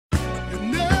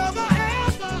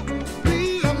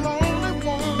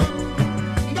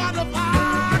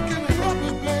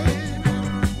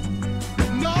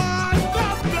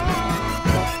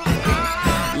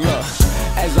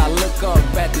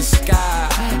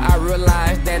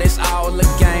realized that it's all a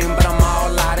game, but I'm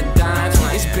all out of dimes.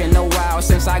 It's been a while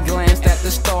since I glanced at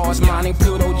the stars, mining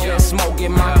Pluto, just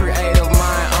smoking my creative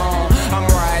mind on. I'm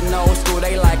riding old school,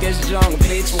 they like it's junk,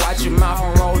 bitch. Watch your mouth,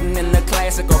 I'm rolling in the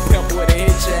classic, a pimp with a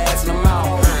hit your ass in the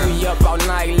mouth. We up all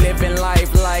night, living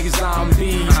life like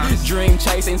zombies. Dream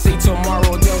chasing, see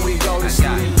tomorrow, then we go to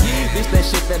sleep. This that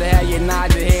shit that had you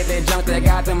nod your head, that junk that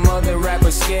got them other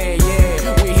rappers scared,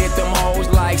 yeah. We hit them hoes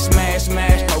like smash,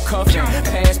 smash, no cuffing.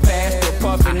 Pass, pass, still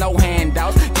puffin', no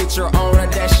handouts. Get your own,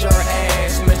 that's your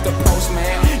ass, Mr.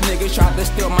 Postman. Niggas tried to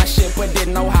steal my shit, but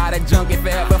didn't know how to junk it.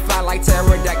 Forever fly like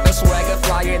pterodactyl, swagger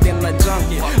flyer than the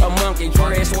junkie. A monkey,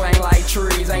 dress swing like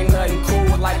trees. Ain't nothing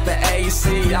cool like the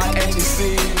AC, I can't you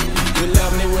see. You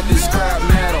love me with the scrap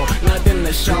metal, nothing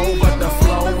to show but the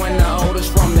flow. And the odors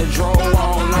from the draw, I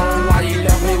don't know why you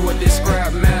left me with this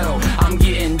scrap metal. I'm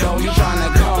getting dough, you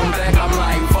tryna come back, I'm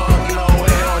like fuck no,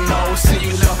 hell no. See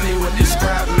you left me with this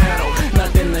scrap metal,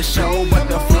 nothing to show but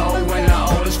the flow. And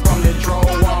the odors from the draw,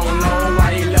 I don't know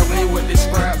why you left me with this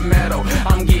scrap metal.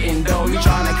 I'm getting dough, you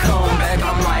tryna come back,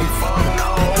 I'm like fuck no.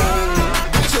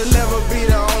 You'll never be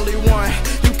the only one,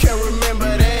 you can't remember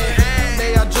that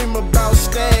day I dream about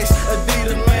stacks,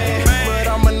 Adidas man, but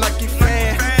I'm a Nike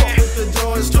fan. Fuck with the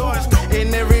Jordans too,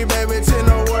 and every baby in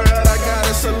the world I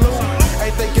gotta salute.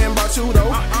 Ain't thinking about you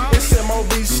though, it's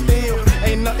MOB still.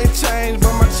 Ain't nothing changed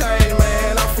but my chain,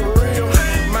 man, I'm for real.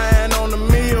 Mine on the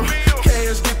meal,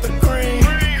 cash get the cream.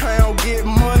 I don't get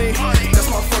money, that's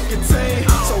my fucking team.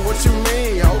 So what you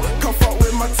mean, yo? Come fuck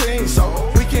with my team,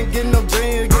 so we can get no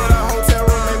jeans, get a hotel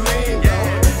room and mean, yo.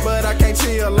 But I can't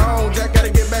chill alone, Jack gotta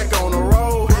get back on the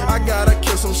road. I gotta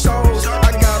kill some shows,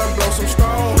 I gotta blow some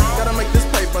strong. Gotta make this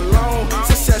paper long,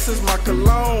 success is my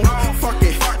cologne. Fuck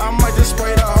it, I might just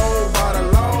spray the whole bottle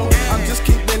long. I'm just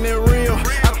keeping it real,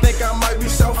 I think I might be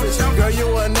selfish. Girl, you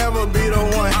will never be the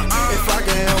one, if I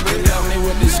can help it. You love me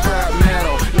with this scrap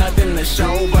metal, nothing to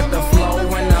show but the flow.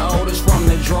 And the odors from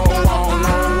the draw, I don't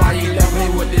know why you left me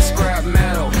with this scrap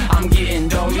metal. I'm getting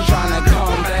dough, you tryna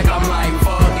come back, I'm like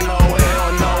fuck no,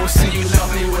 hell no. See you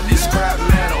love me with this scrap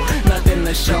metal, nothing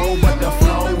to show but the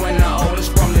flow. And the odors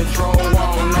from the draw,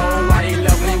 I don't know why you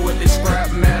left me with this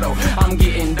scrap metal. I'm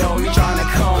getting dough, you tryna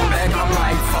come back, I'm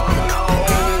like fuck no.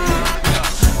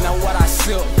 Now what I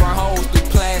silk burn hoes through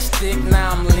plastic,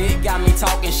 now I'm lit, got me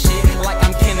talking shit like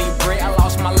I'm Kenny Britt. I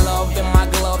lost my love in my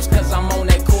gloves cause I'm on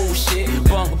that cool shit.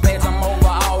 Bunk beds, I'm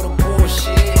over all the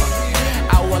bullshit.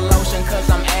 Our lotion cause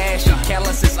I'm ashy,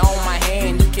 calluses on my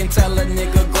hand. You can tell a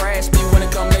nigga grasp me when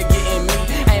it come to getting me.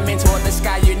 Aiming toward the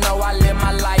sky, you know I live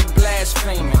my life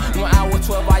blaspheming. When I was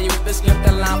 12 I used to skip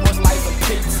the line, was like a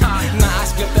pizza. Now I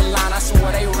skip the line, I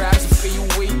swear they raps feel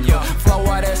weak. Flow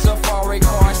out that safari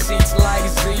car seats like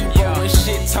zebra. When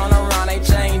shit turn around, they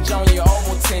change on your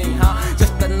Ovaltine, huh?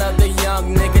 Just another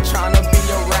young nigga tryna be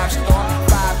a rap star.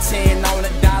 5'10" on the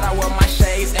dot, I wear my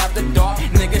shades after dark.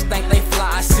 Niggas think they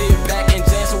fly, I sit back and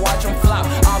just watch them flop.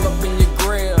 All up in your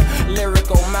grill,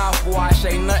 lyrical mouthwash.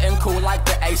 Ain't nothing cool like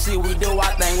the AC, we do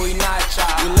our thing, we not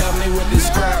child. You love me with this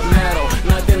scrap metal,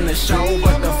 nothing to show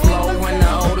but the flow. And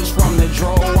the odors from the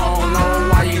draw, I don't know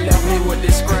why you left me with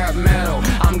this scrap metal.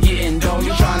 I'm getting dough,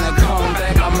 you tryna come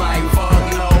back, I'm like fuck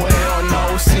no, hell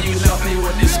no. See you love me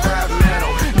with this scrap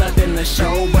metal, nothing to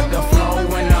show but the flow.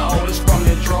 And the odors from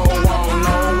the draw, I don't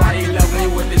know why you left me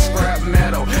with this scrap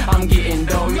metal. I'm getting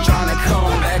dough, you tryna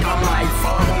come back, I'm like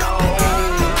fuck no.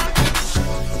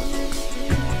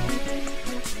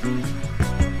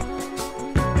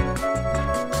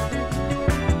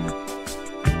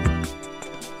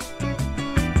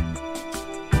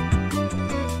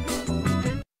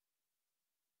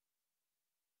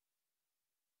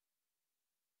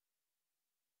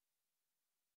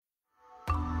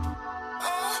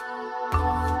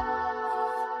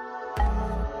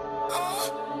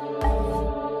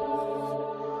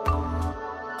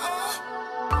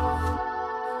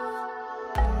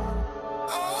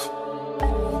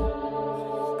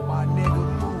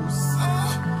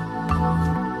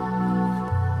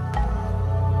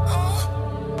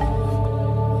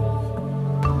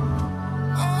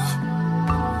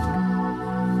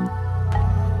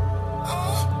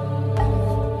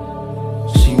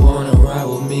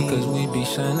 Cause we be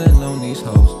shining on these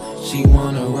hoes. She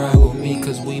wanna ride with me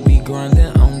cause we be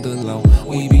grinding on the low.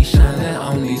 We be shining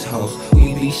on these hoes.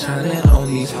 We be shining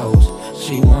on these hoes.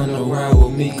 She wanna ride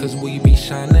with me cause we be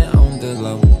shining on the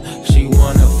low. She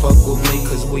wanna fuck with me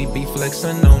cause we be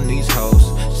flexing on these hoes.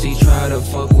 She try to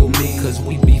fuck with me cause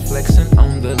we be flexing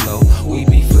on the low. We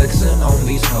be flexing on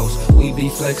these hoes. We be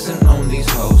flexing on these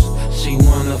hoes. She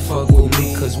wanna fuck with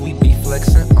me cause we be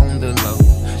flexing on the low.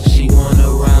 She wanna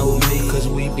ride with me cause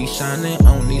we be shining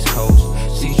on these hoes.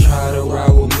 She try to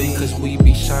ride with me cause we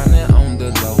be shining on the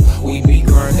low. We be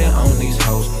grinding on these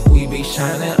hoes. We be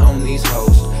shining on these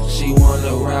hoes. She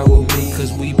wanna ride with me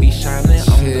cause we be shining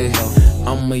on the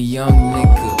low. I'm a young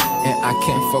nigga and I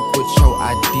can't fuck with your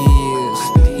ideas.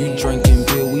 You drinking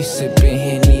beer, we sipping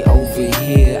Henny over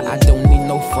here. I don't need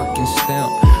no fucking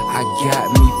stamp, I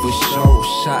got me for sure.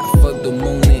 Shot for the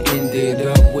moon and ended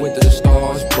up with the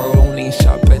stars, bro. Don't even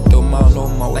shop at the mall no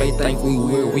more. They think we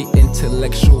weird, we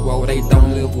intellectual. They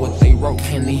don't live what they wrote,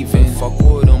 can't even fuck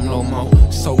with them no more.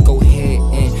 So go ahead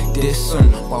and diss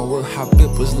them while we're hot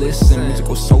bippers listen.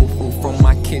 Musical soul food from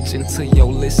my kitchen to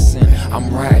your listen.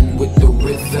 I'm riding with the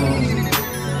rhythm.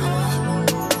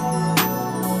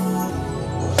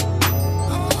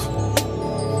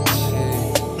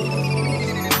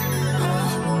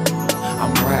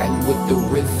 I'm riding with the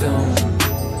rhythm.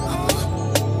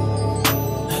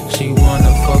 She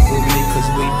wanna fuck with me cause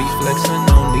we be flexing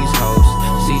on these hoes.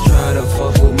 She try to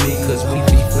fuck with me cause we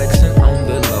be flexing on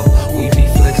the low. We be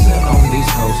flexing on these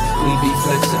hoes. We be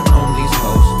flexing on these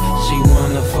hoes. She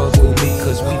wanna fuck with me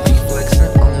cause we be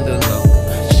flexing on the low.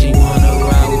 She wanna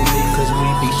ride with me cause we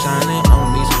be shining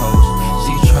on these hoes.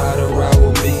 She try to ride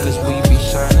with me cause we be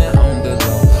shining on the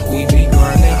low. We be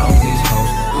grinding on these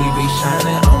hoes. We be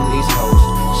shining on these hoes.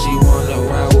 She wanna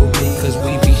ride with me cause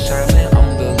we be shining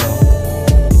on the low.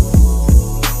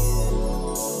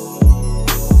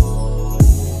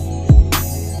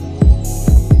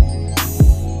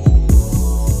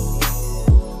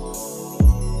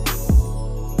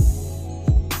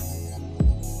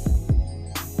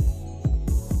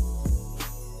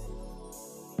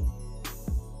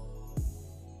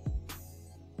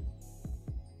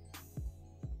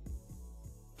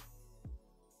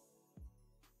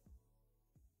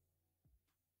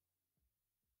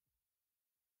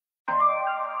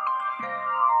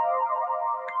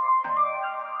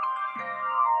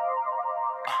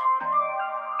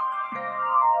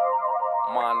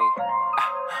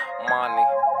 Montey,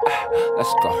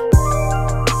 let's go.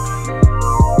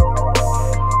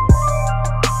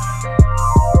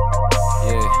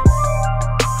 Yeah.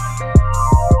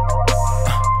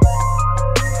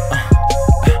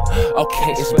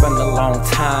 Okay, it's been a long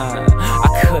time.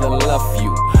 I could've left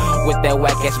you with that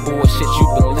whack ass bullshit you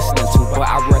been listening to, but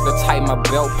I'd rather tighten my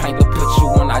belt, paint the picture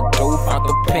when I do. Found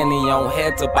the penny on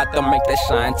heads, about to make that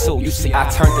shine too. You see, I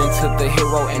turned into the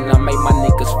hero and I made my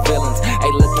niggas feelings.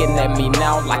 Hey, looking at me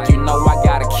now like you know I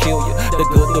gotta kill you. The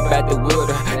good, the bad, the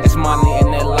weirder. It's money in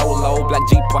that low, black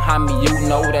Jeep behind me. You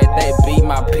know that be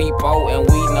my people, and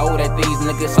we know that these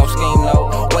niggas so scheme low.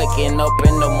 Waking up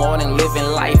in the morning, living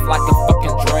life like a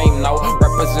fucking dream. No,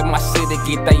 represent my city,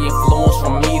 get they influence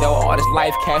from me though. All this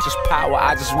life, cash is power.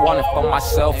 I just want it for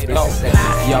myself though.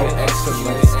 Yo,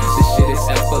 excellence, this shit is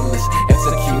effortless.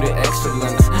 Executed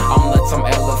excellence. I'm nuts, I'm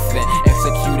elephant.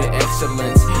 Executed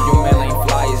excellence. Your man ain't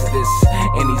fly as this,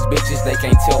 and these bitches they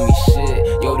can't tell me shit.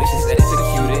 Yo, this is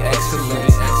executed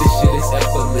excellence. This shit is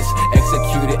effortless.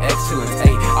 Executed excellence.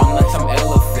 Hey, I'm nuts, I'm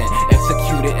elephant.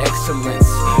 Executed excellence.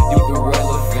 You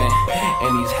irrelevant,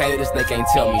 and these haters they can't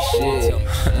tell me shit.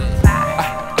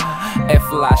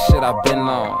 F-lie shit I've been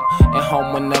on, and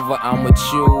home whenever I'm with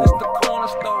you.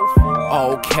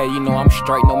 Okay, you know I'm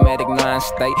straight, nomadic,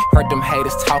 non-state. Heard them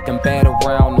haters talking bad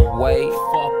around the way.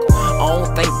 I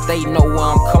don't think they know where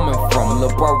I'm coming from.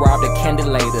 Lil' bro robbed a candy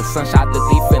later, sun shot the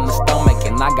thief in the stomach,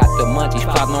 and I got the munchies.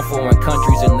 Plotting on foreign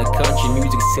countries in the country,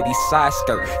 music city side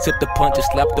skirt. Sip the punches,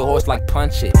 slept the horse like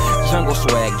punch it. Jungle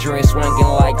swag, dread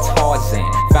swinging like Tarzan.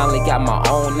 Finally got my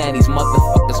own, now these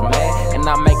motherfuckers mad, and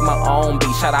I make my own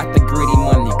beat. Shout out to Gritty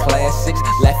Money Classics.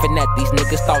 Laughing at these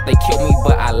niggas, thought they killed me,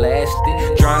 but I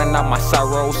lasted. Drowning out my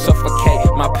sorrow, suffocate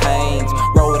my pains.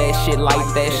 Roll that shit like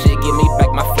that shit, give me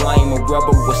back my flame. A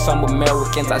rebel with some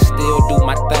Americans, I still do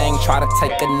my thing. Try to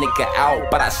take a nigga out,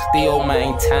 but I still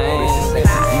maintain.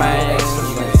 My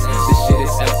excellence, this shit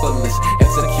is effortless.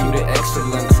 Executed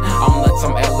excellence. I'm nuts,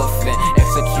 I'm elephant.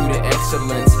 Executed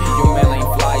excellence. Your man ain't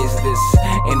fly as this,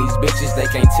 and these bitches they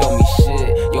can't tell me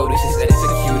shit. Yo, this is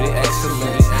executed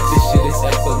excellence. This shit is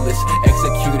effortless.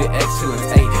 Executed excellence.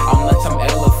 Hey, I'm nuts, I'm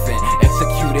elephant.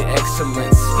 Executed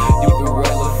excellence. You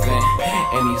irrelevant,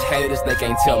 and these haters they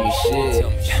can't tell me shit.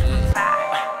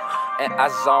 And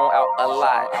I zone out a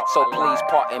lot, so please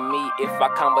pardon me if our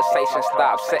conversation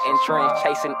stops. Setting trends,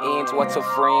 chasing ends, what's a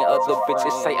friend? Other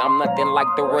bitches say I'm nothing like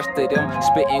the rest of them.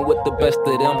 Spitting with the best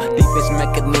of them. Deepest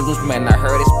mechanisms, man, I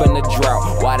heard it's been a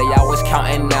drought. Why they always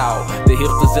counting out? The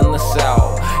hipsters in the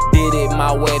south did it my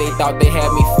way, they thought they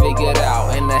had me figured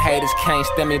out. And the haters can't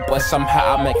stand me, but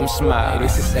somehow I make them smile.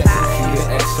 This is executed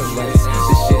excellence.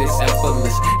 This shit is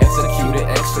effortless. Executed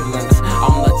excellence.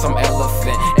 I'm nuts, I'm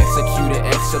elephant. Executed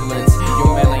excellence.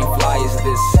 Your man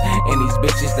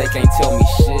bitches, they can't tell me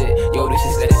shit. Yo, this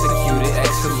is executed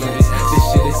excellence. This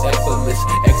shit is effortless,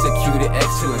 executed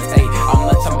excellence. Hey, I'm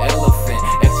not some elephant,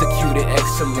 executed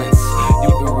excellence. You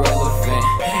irrelevant,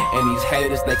 and these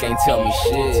haters, they can't tell me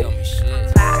shit.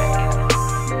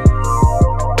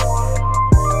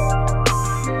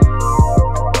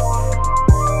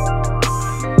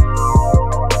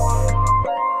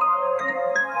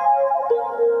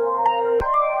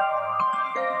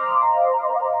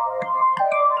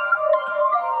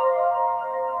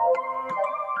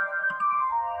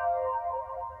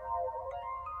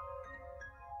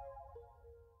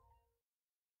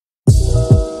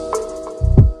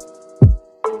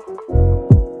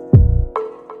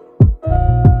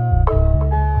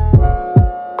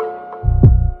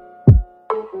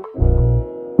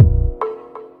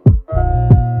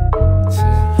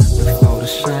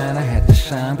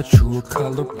 But you were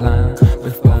colorblind.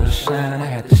 Before the shine, I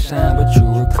had to shine, but you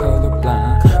were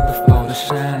colorblind. Before the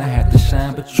shine, I had to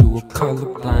shine, but you were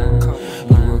colorblind.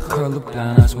 You were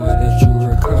colorblind, I swear that you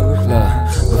were colorblind.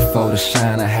 Before the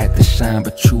shine, I had to shine,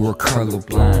 but you were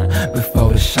colorblind.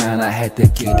 Before the shine, I had to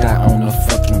get out on the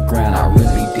fucking grind. I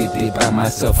really did it by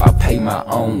myself, I paid my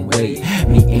own way.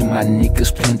 Me and my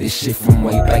niggas planned this shit from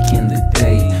way back in the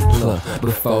day. Look,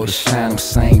 before the shine, them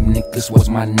same niggas was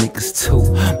my niggas too.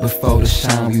 Before the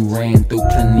shine, we ran through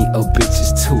plenty of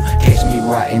bitches too. Catch me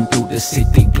riding through the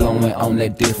city, blowing on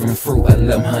that different fruit.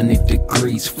 1100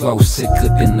 degrees, flow sicker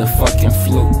than the fucking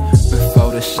flu.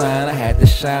 Before the shine, I had to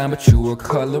shine, but you were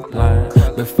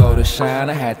colorblind. Before the shine,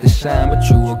 I had to shine, but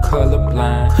you were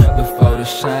colorblind. Before the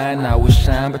shine, I was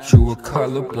shine, but you were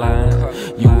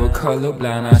colorblind. You were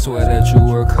colorblind, I swear that you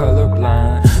were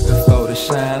colorblind. Before the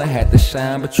shine, I had to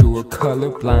shine, but you were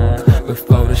colorblind.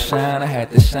 Before the shine, I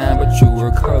had to shine, but you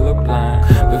were colorblind.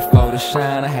 Before the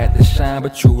shine, I had to shine,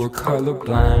 but you were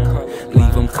colorblind.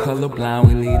 Leave them colorblind,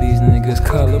 we leave these niggas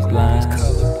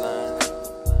colorblind.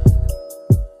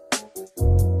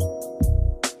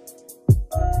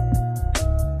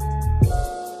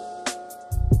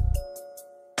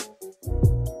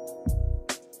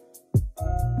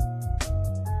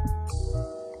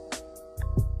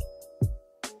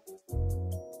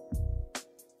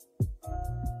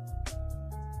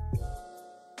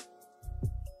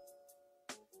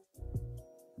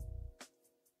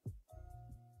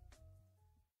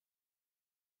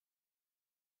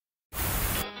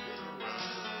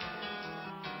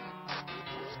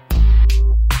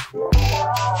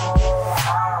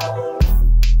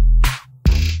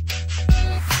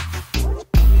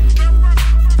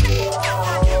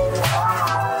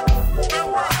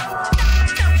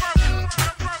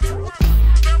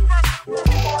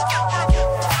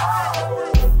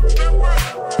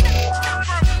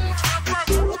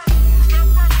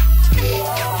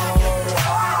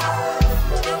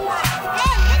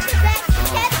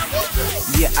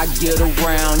 I get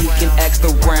around, you can ask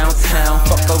around town.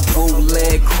 Fuck a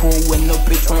bootleg crew and the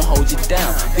bitch won't hold you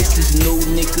down. This is new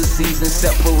nigga season,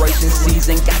 separation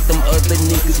season. Got them other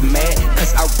niggas mad,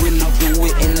 cause I really do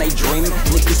it and they dreaming.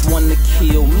 Niggas wanna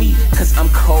kill me, cause I'm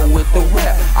cold with the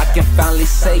rap. I can finally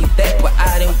say that, but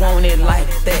I didn't want it like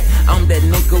that. I'm that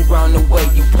nigga round the way,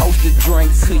 you post a drink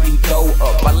till you throw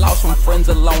up. I lost some friends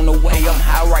along the way, I'm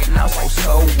high right now,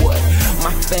 so what?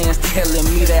 My fans telling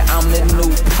me that I'm the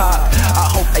new pop. I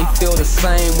hope they feel the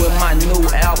same when my new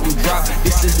album drop.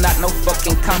 This is not no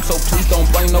fucking comp, so please don't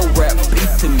bring no rap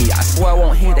beef to me. I swear I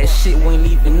won't hear that shit, we ain't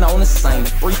even on the same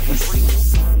frequency.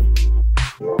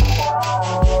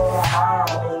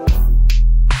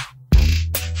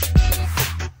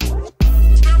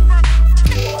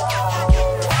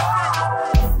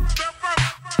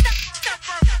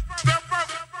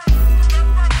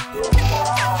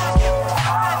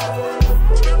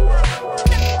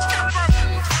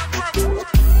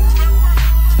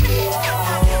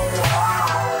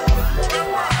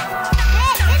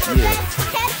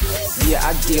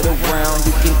 I get around,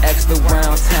 you can ask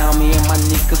around town. Me and my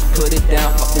niggas put it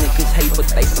down. Fuck niggas hate, but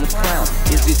they some clowns.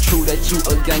 Is it true that you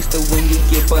a gangster when you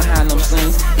get behind them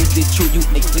scenes? Is it true you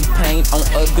inflict pain on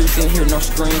others and hear no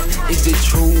screams? Is it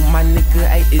true, my nigga?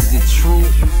 Ay, is it true?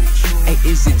 Ay,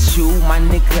 is it you, my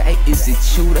nigga? Ay, is it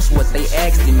you? That's what they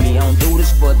asking me. I don't do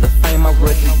this for the fame, I'd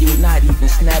rather you not even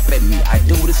snap at me. I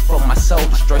do this for my soul,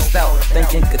 stressed out,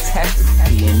 thinking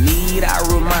catastrophe. And need I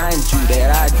remind you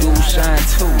that I do shine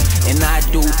too, and I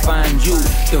do find you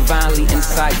divinely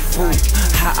insightful.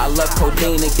 How I love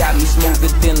codeine, it got me smoother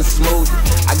than a smoothie.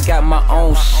 I got my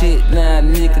own shit now,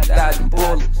 nigga dodging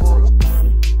bullets.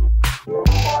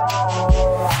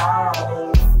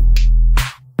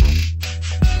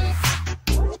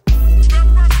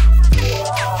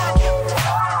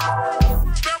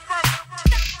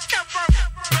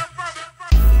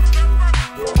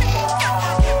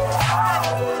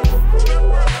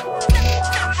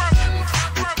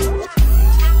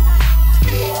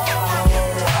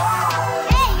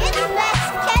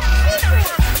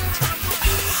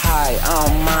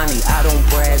 money, I don't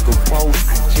brag or boast.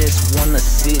 I just wanna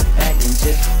sit back and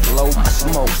just blow my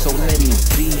smoke. So let me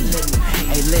be,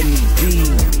 hey, let me be,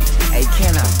 hey,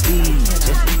 can I be?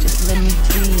 Just let me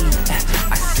be.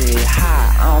 I said,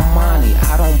 hi, I'm money,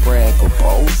 I don't brag or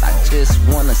boast. I just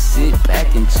wanna sit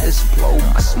back and just blow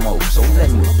my smoke. So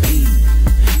let me be,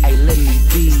 hey, let me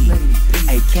be,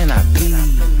 hey, can I be?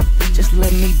 Just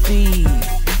let me be.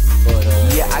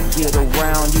 Yeah, I get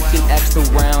around, you can ask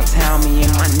around town. Me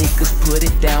and my niggas put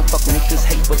it down. Fuck niggas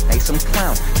hate, but they some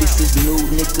clown. This is new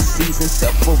nigga season,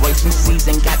 separation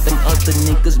season. Got them other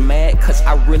niggas mad, cause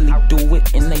I really do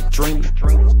it and they dream.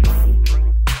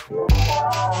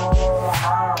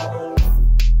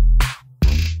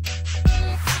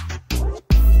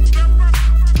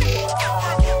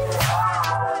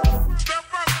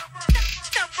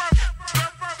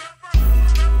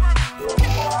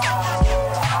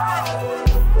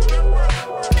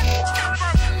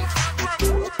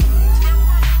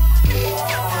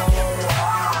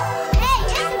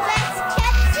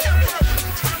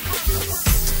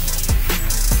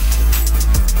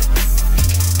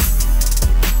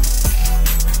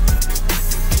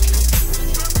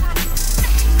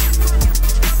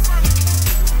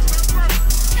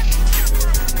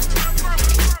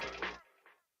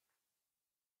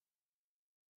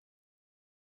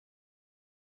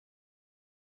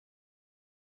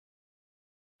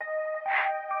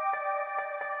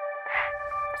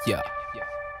 Yeah.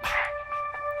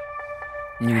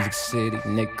 Music City,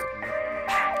 nigga.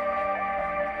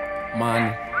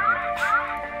 Money.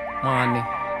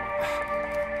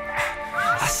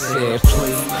 I said,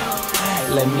 please,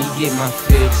 let me get my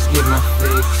fix,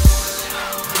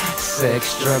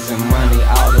 Sex, drugs, and money,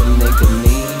 all a nigga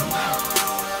need.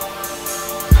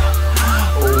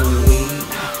 Ooh, weed.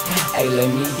 Hey, let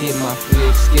me get my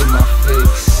fix,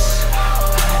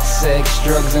 Sex,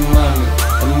 drugs, and money.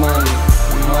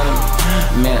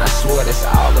 Man, I swear that's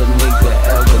all a nigga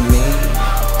ever need.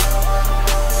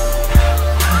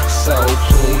 So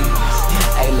please,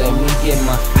 hey, let me get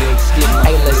my fix.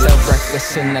 Hey, let's have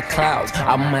breakfast in the clouds.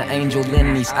 I'm an angel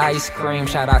in these ice cream.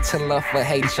 Shout out to love for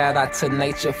hate, shout out to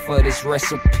nature for this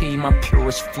recipe. My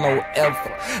purest flow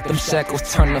ever. Them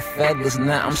shackles turn to feathers.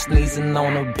 Now I'm sneezing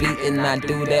on a beat and I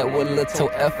do that with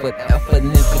little effort.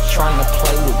 Nigga tryna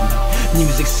play with me.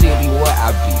 Music City where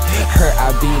I be. Heard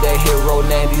I be the hero,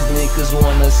 now these niggas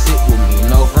wanna sit with me.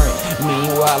 No rent.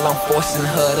 Meanwhile I'm forcing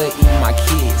her to eat my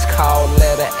kids. Call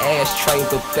letter ashtray,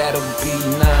 but that'll be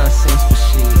nonsense for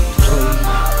shit. Please,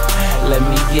 let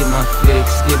me get my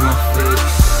fix,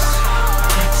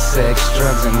 Sex,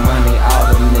 drugs, and money,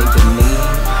 all a nigga need.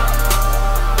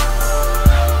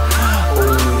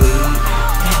 Ooh, weed.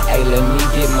 Hey, let me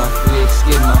get my fix,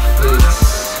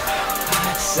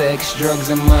 Sex, drugs,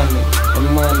 and money.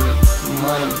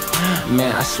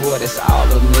 Man, I swear that's all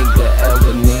a nigga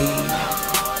ever need.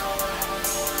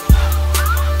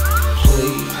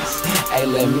 Please, hey,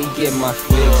 let me get my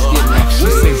fix, She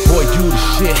say, boy, you the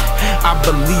shit, I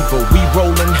believe her. We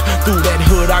rollin' through that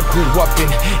hood I grew up in.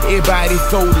 Everybody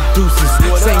throw the deuces.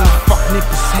 Same fuck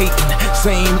niggas hatin',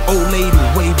 same old lady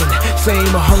waving,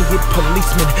 same hungry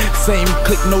policeman, same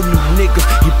click, no new niggas.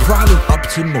 He probably up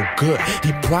to no good,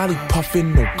 he probably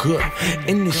puffin' no good.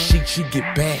 In this sheet she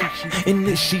get bad,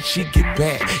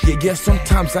 Yeah,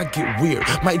 sometimes I get weird.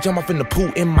 Might jump off in the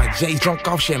pool in my J's, drunk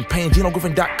off champagne.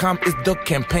 GinoGriffin.com is the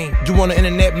campaign. You on the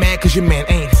internet mad cause your man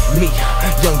ain't me.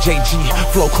 Young JG,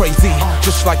 flow crazy,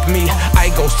 just like me.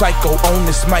 I go psycho on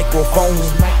this microphone.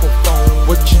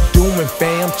 What you doing,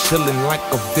 fam? Chillin' like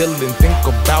a villain. Think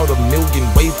about a million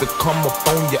ways to come up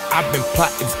on ya. I've been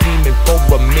plotting, scheming for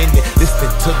a minute. Listen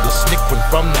to the snickering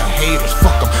from the haters.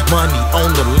 Fuck 'em, money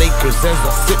on the Lakers. As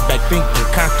I sit back thinking,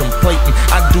 contemplating.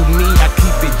 I do me, I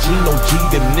keep it Gino G.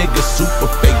 Them niggas super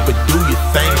fake, but do your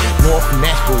thing. North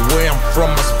Nashville, where I'm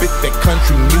from, I spit that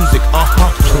country music.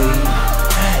 Please,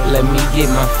 let me get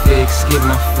my fix,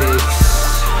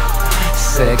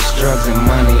 Sex, drugs, and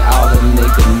money, all a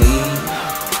nigga need.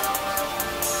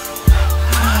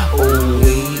 Ooh,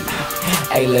 weed.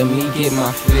 Hey, let me get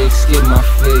my fix,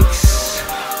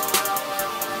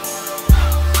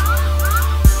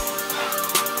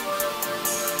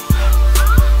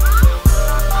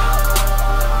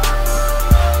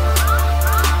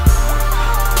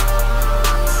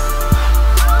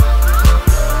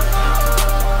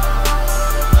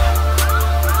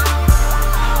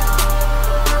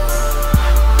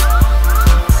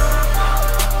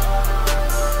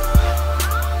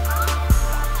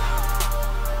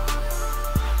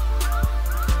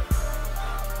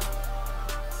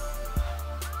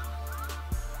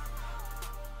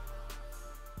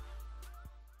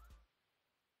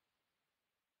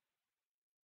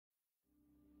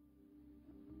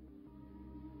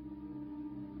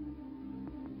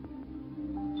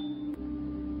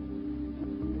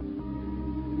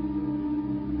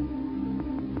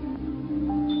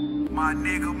 my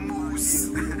nigga Moose.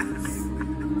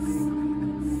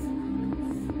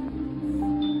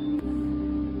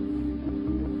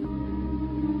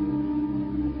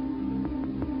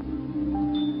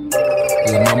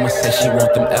 Lil' mama say she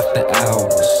want them after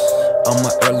hours. I'm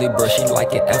an early bird, she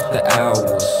like it after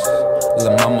hours.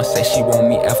 Lil' mama say she want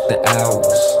me after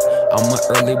hours. I'm an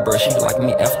early bird, she like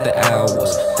me after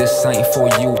hours. This ain't for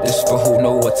you, this for who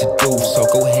know what to do. So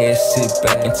go ahead, sit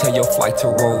back and tell your flight to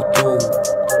roll through.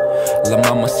 Lil'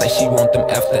 mama say she want them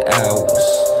after hours.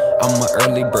 I'm an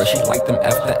early bird, she like them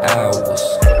after hours.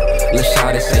 Lil'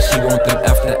 shawty say she want them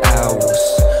after hours.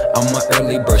 I'm an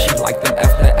early bird, she like them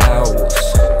after hours.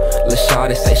 Lil'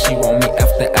 shawty say she want me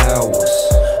after hours.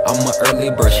 I'm an early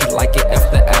bird, she like it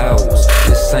after hours.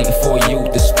 This ain't for you,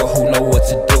 this for who know what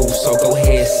to do. So go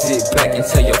ahead, sit back and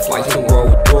tell your flight to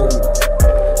roll through.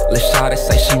 Lil' shawty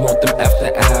say she want them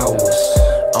after hours.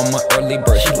 I'm an early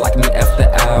bird, she like me after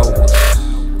hours.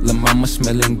 Lil' mama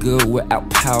smelling good without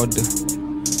powder.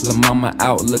 Lil' mama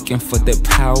out looking for that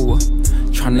power.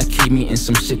 Tryna keep me in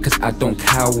some shit cause I don't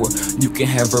cower. You can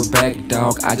have her back,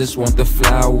 dog, I just want the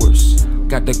flowers.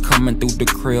 Got her coming through the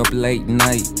crib late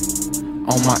night.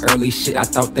 On my early shit, I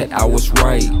thought that I was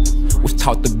right. Was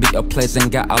taught to be a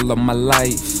pleasant guy all of my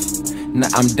life. Now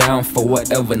I'm down for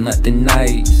whatever, nothing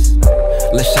nice.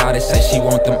 Lil' shawty say she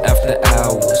want them after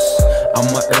hours.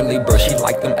 I'm an early bird, she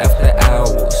like them after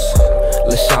hours.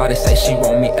 Lil' shawty say she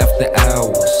want me after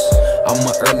hours. I'm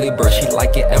an early bird, she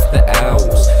like it after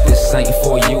hours. This ain't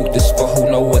for you, this for who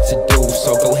know what to do.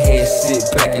 So go ahead, sit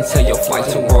back and tell your flight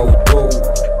to roll through.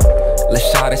 Lil'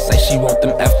 shawty say she want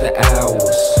them after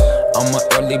hours. I'm an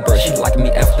early bird, she like me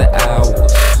after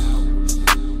hours.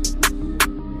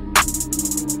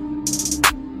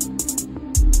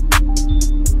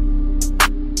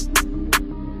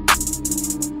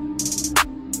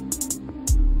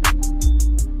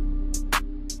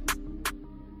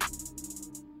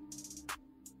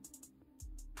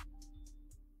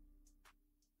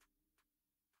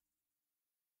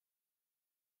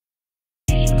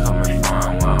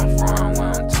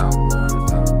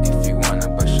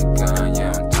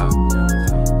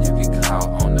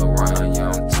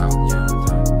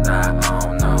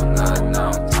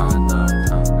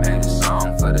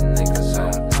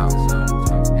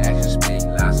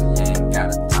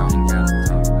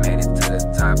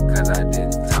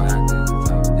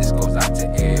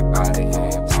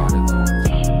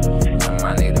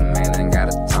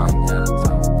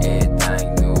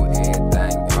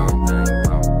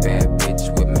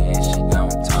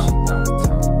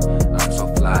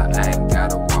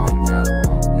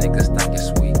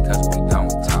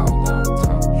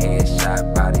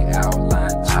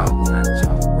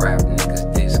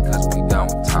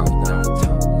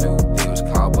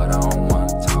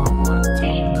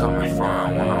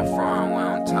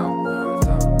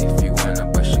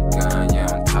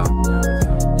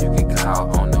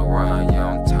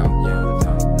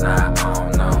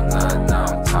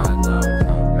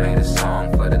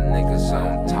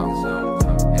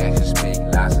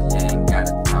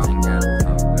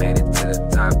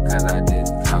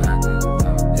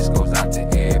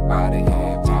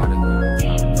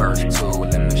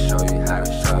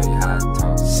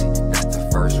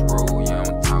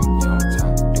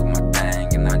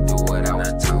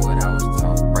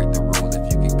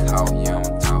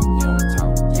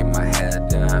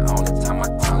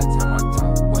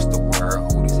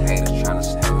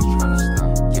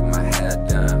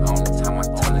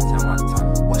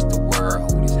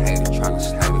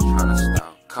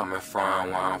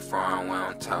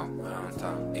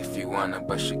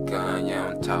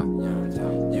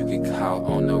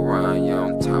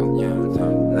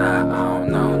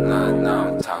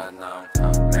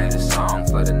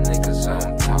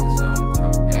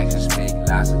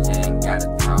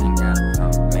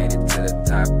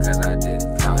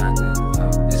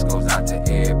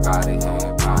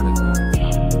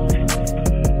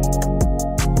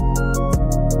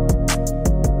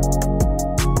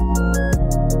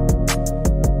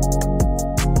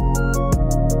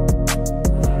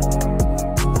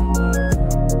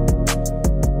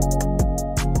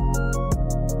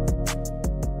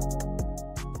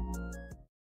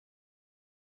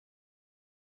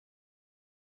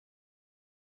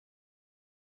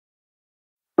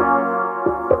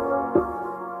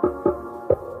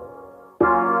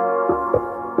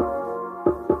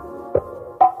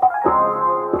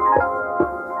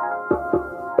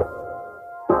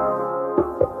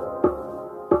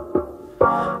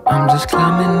 I'm just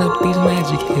climbing up these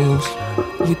magic hills.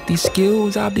 With these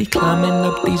skills, I'll be climbing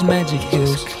up these magic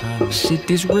hills. Shit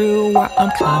is real while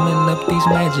I'm climbing up these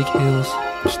magic hills.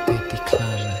 Steady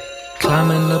climbing.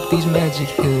 climbing up these magic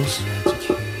hills.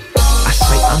 I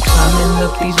say I'm climbing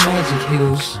up these magic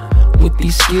hills. With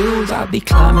these skills, I'll be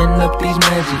climbing up these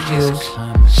magic hills.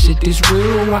 Shit is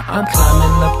real while I'm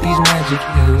climbing up these magic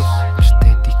hills.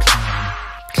 Steady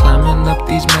climbing up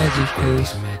these magic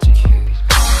hills.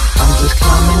 I'm just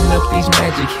climbing up these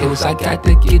magic hills. I got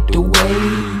to get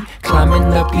away.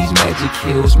 Climbing up these magic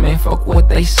hills. Man, fuck what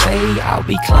they say. I'll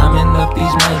be climbing up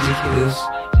these magic hills.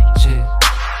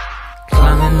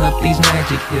 Climbing up these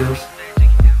magic hills.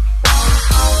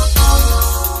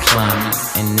 Climbing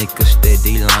and niggas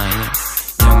steady lying.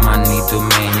 Young, I need the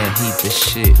man, yeah, he the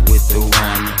shit with the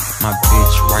rhyming. My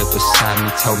bitch right beside me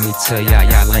told me tell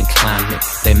y'all ain't climbing.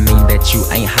 That mean that you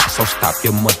ain't hot, so stop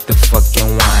your motherfucking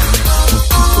whining. When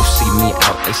people see me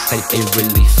out, they say they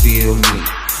really feel me.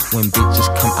 When bitches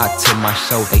come out to my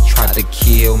show, they try to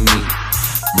kill me.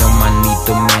 Young, I need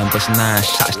the man, but 9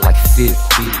 shots like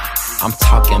 50. I'm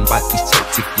talking about these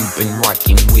tapes if you've been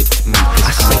rocking with me. I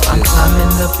say I'm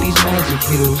climbing up these magic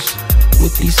hills.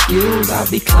 With these skills, I'll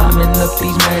be climbing up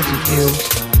these magic hills.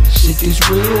 Shit is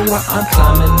real while I'm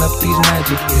climbing up these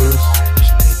magic hills.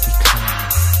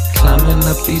 Climbing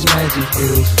up these magic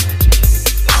hills.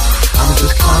 I'm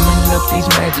just climbing up these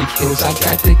magic hills. I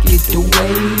got to get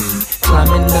away.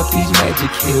 Climbing up these magic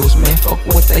hills. Man, fuck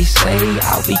what they say.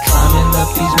 I'll be climbing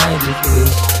up these magic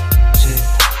hills.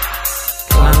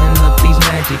 Climbing up these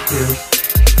magic hills.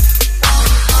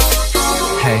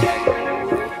 Hey,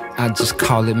 I just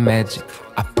call it magic.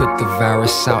 I put the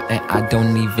virus out and I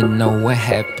don't even know what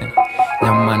happened.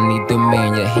 Young, I need the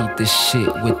man, yeah, he the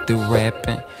shit with the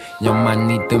rapping. Young, I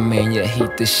need the man, yeah, he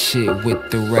the shit with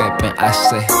the rapping. I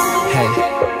say, hey,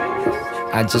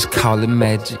 I just call it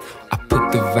magic. I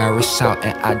put the virus out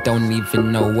and I don't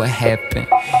even know what happened.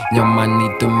 Young, I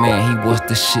need the man, he was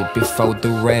the shit before the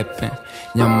rapping.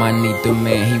 Young, I need the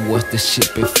man, he was the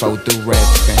shit before the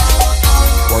rapping.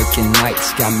 Working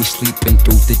nights got me sleeping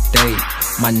through the day.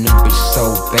 My new bitch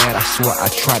so bad, I swear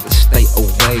I tried to stay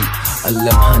away.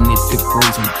 1100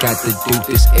 degrees, we got to do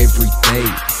this every day.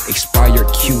 Expired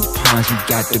coupons, you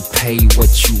got to pay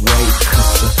what you weigh.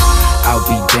 Cause I'll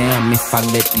be damn if I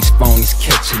let these phonies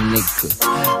catch a nigga.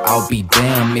 I'll be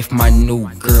damn if my new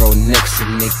girl next a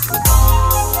nigga.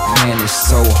 Man, it's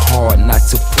so hard not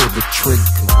to pull the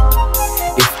trigger.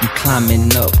 If you climbing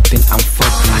up, then I'm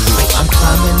fucking with you. I'm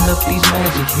climbing up these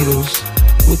magic hills.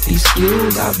 With these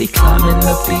skills, I'll be climbing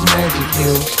up these magic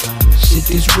hills. Shit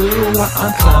is real while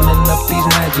I'm climbing up these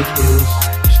magic hills.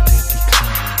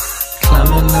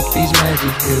 Climbing up these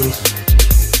magic hills.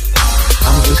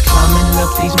 I'm just climbing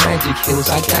up these magic hills.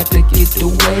 I got to get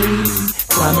away.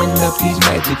 Climbing up these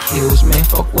magic hills. Man,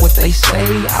 fuck what they say.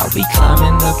 I'll be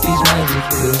climbing up these magic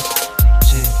hills.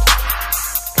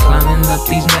 Climbing up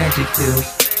these magic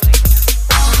hills.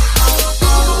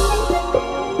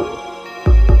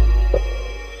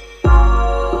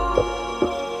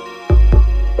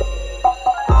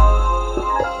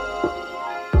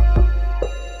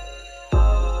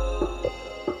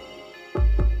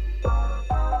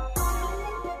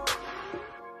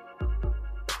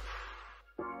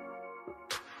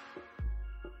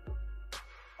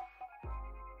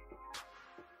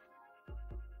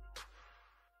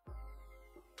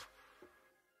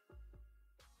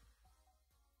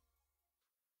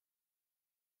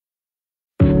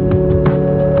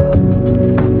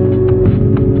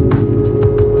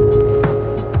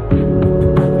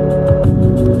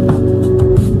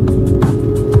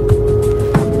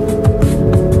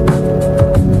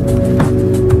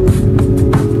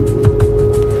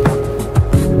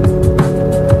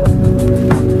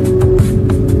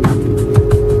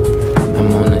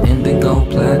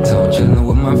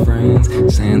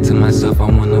 Saying to myself I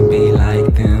wanna be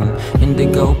like them.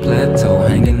 Indigo plateau,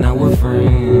 hanging out with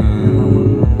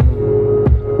friends.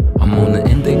 I'm on the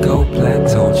indigo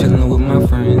plateau, chilling with my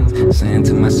friends. Saying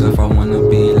to myself I wanna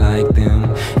be like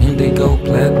them. Indigo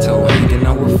plateau, hanging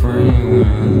out with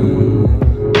friends.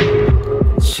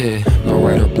 Shit, no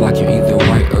right or block, you either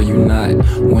right or you not.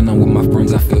 When I'm with my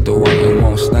friends I feel the right and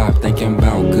won't stop. Thinking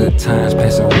about good times,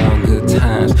 passing around good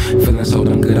times. Feeling so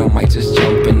damn good I might just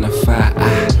jump in the fire.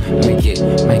 Make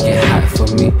it hot for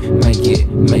me.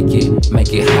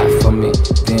 Make it hot for me.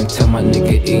 Then tell my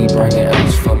nigga E, bring an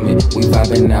ounce for me. We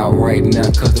vibing out right now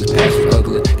cause this past was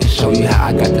ugly. Can show you how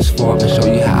I got this far, can show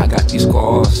you how I got these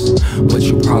scars. But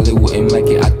you probably wouldn't make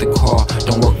it out the car.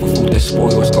 Don't work for food that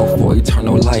spoils, go for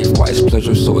eternal life. Why is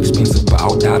pleasure so expensive, but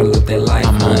I'll die to live that life.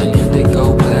 I'm on an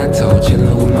indigo plateau,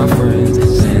 chilling with my friends.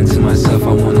 Saying to myself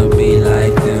I wanna be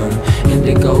like them.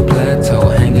 Indigo plateau,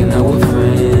 hanging out with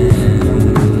friends.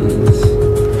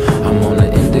 I'm on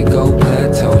an indigo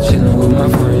plateau, chilling with my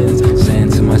friends.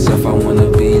 Saying to myself I wanna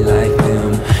be like them.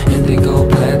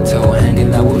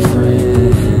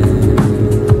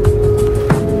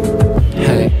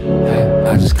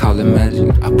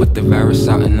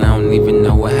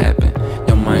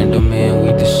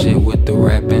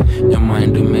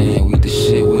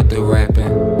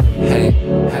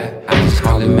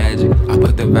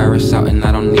 virus out and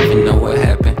I don't even know what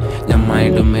happened. Them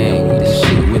ain't the man, we the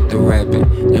shit with the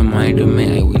rapping. Them ain't the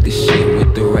man, we the shit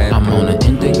with the rap. I'm on an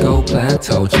indigo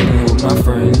plateau, chillin' with my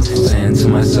friends, saying to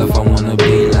myself I wanna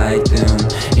be like them.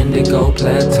 Indigo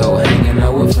plateau, hanging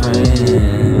out with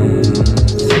friends.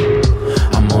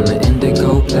 I'm on an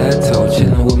indigo plateau,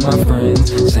 chillin' with my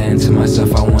friends, saying to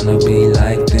myself I wanna be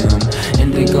like them.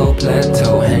 Indigo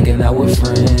plateau, hanging out with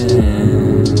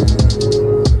friends.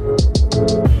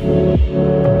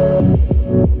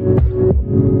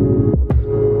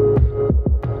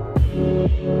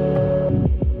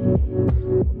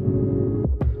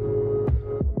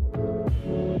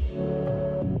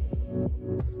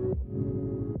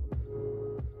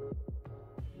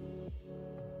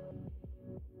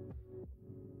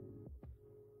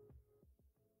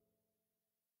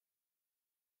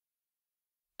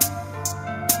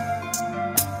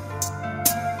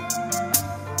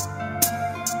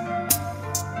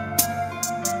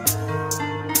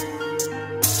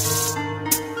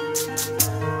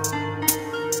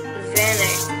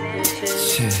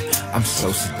 I'm so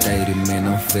sedated, man,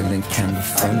 I'm feeling kinda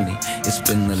funny. It's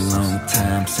been a long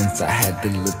time since I had the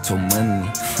little money.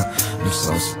 I'm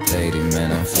so sedated,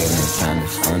 man, I'm feeling kinda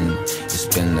funny. It's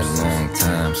been a long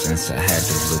time since I had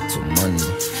the little money.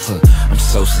 I'm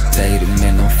so sedated,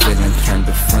 man, I'm feeling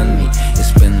kinda funny.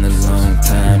 It's been a long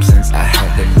time since I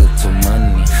had the little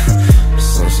money. I'm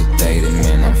so sedated,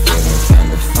 man, I'm feeling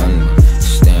kinda funny.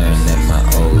 Staring at my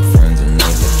old friends and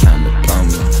they look kinda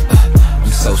bummy.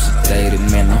 I'm so sedated,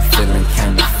 man, I'm feeling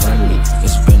kinda funny.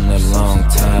 It's been a long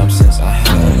time since I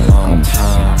had a long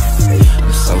time.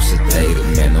 I'm so sedated,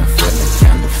 man, I'm feeling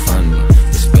kinda funny.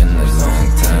 It's been a long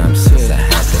time since I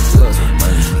had the little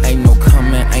money. Ain't no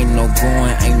coming, ain't no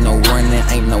going, ain't no running,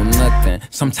 ain't no nothing.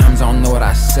 Sometimes I don't know what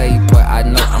I say, but I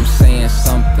know I'm saying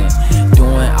something.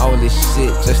 Doing all this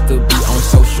shit just to be on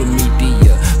social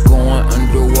media. Going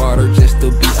underwater just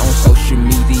to be on social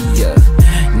media.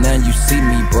 Now you see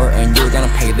me, bro, and you're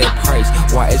gonna pay that price.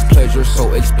 Why is pleasure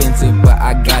so expensive? But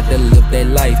I gotta live that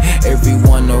life.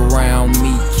 Everyone around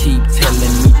me keep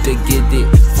telling me to get it.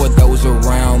 For those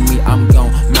around me, I'm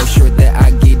gon' make sure that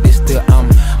I get it. Still, I'm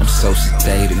so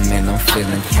sedated, man, I'm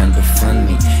feeling kinda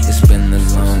funny. It's been a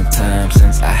long time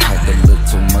since I had the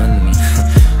little money.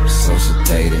 I'm so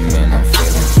sedated, man, I'm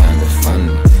feeling kinda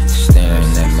funny.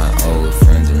 Staring at my old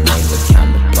friends and they look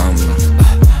kinda bummy.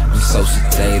 I'm so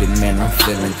sedated, man, I'm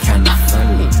feeling kinda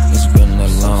funny. It's been a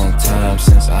long time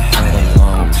since I had a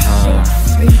long time.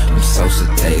 I'm so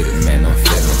sedated, man, I'm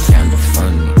feeling kinda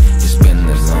funny. It's been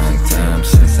a long time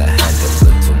since I had that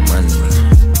little money.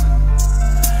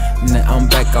 Now I'm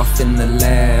back off in the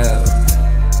lab.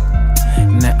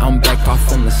 Now I'm back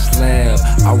off on the slab.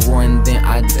 I run, then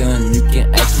I done. You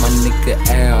can ask my nigga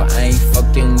Al. I ain't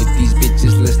fucking with these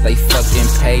bitches unless they fucking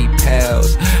pay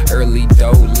pals. Early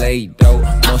dough, late dough,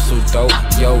 muscle dope,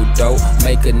 yo dope.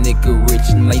 Make a nigga rich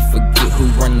and they forget who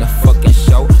run the fucking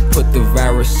show. Put the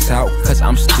virus out, cause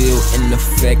I'm still in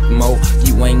effect mode.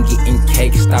 You ain't getting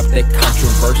cake, stop that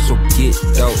controversial get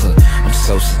dope. I'm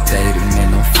so sedated,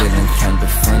 man, I'm feeling kinda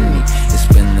funny. It's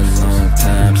been a long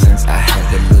time since I had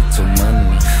a little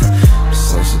money. I'm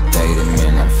so sedated,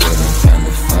 man, I'm feeling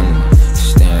kinda funny.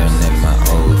 Staring at my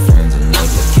old friends and they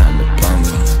look kinda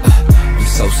bummy. I'm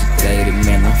so sedated,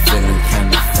 man, I'm feeling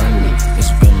kinda funny.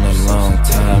 It's been a long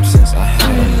time since I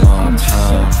had a long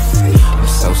time. I'm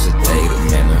so sedated,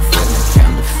 man, I'm feeling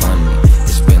kinda funny.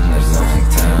 It's been a long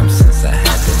time since I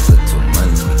had that little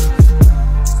money.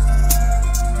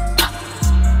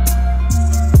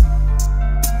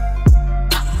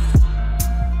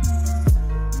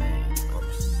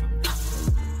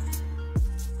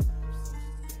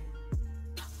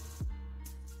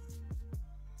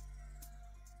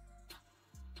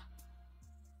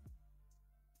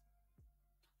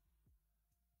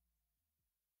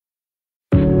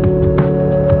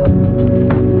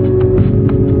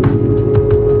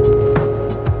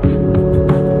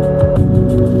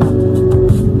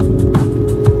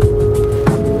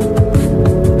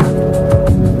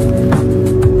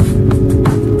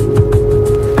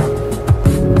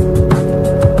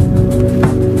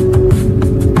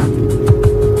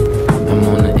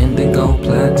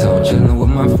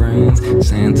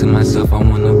 Saying to myself I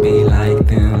wanna be like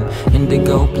them.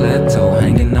 Indigo plateau,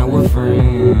 hanging out with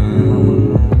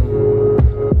friends.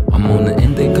 I'm on the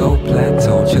indigo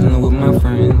plateau, chilling with my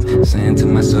friends. Saying to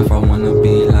myself I wanna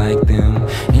be like them.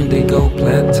 Indigo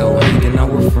plateau, hanging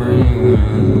out with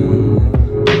friends.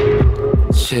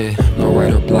 Shit, no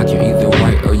right or block, you're either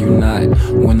right or you not.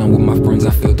 When I'm with my friends,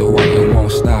 I feel the right and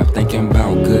won't stop. Thinking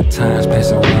about good times,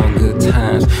 passing around good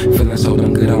times. Feeling so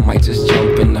damn good, I might just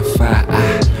jump in the fire.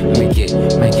 Make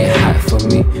it hot. for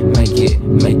me.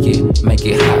 Make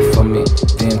it hot for me.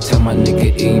 Then tell my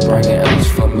nigga E, bring an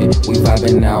ounce for me. We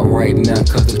vibing out right now,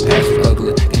 cause this past was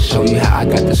ugly. Can show you how I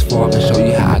got this far, can show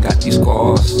you how I got these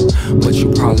scars. But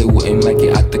you probably wouldn't make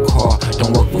it out the car.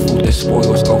 Don't work for food that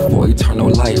spoils, go for eternal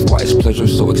life. Why is pleasure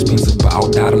so expensive, but I'll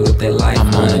die to live that life.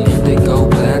 I'm on an indigo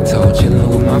plateau, chilling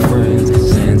with my friends,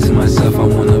 saying to myself I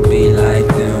wanna be like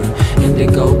them.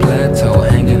 Indigo plateau,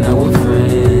 hanging out with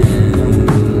friends.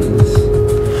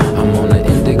 I'm on an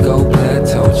indigo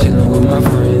plateau, chilling with my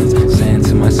friends, saying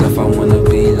to myself I wanna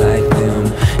be like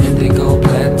them. Indigo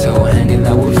plateau, hanging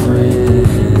out with friends.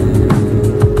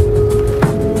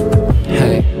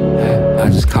 Hey, I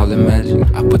just call it magic.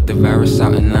 I put the virus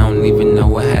out and I don't even know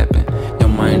what happened. Your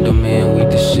mind a man, we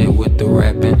the shit with the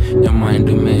rapping. Your mind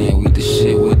a man, we the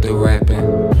shit with the rapping.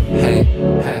 Hey,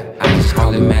 I just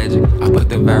call it magic. I put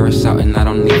the virus out and I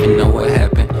don't even know what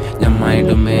happened. Your mind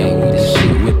a man, we the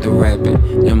shit with the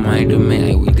rapping. Your mind a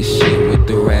man, we the shit with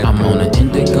the rapping. I'm on an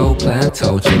indigo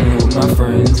plateau, chilling with my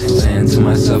friends, saying to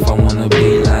myself I wanna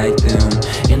be like them.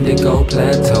 Indigo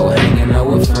plateau, hanging out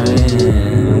with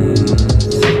friends.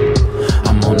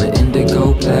 I'm on an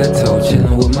indigo plateau,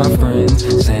 chilling with my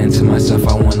friends, saying to myself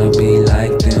I wanna be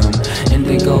like them.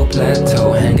 Indigo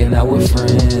plateau, hanging out with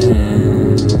friends.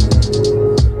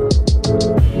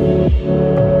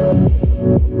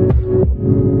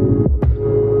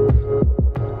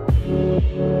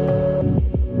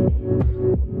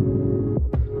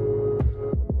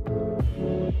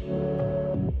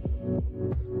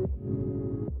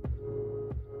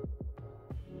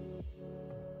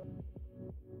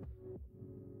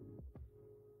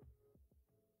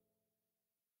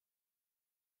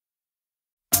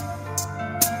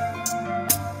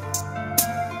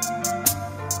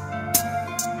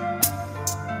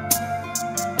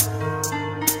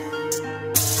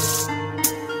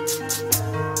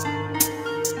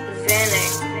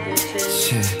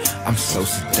 I'm so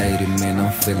sedated, man,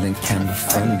 I'm feeling kinda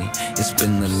funny. It's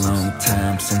been a long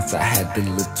time since I had the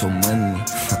little money.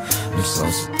 I'm so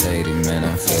sedated, man,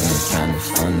 I'm feeling kinda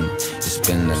funny. It's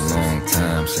been a long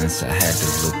time since I had the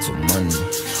little money.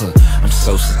 I'm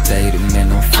so sedated,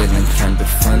 man, I'm feeling kinda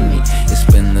funny. It's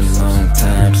been a long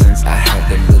time since I had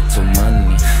the little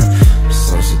money. I'm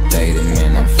so sedated,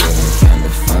 man, I'm feeling kinda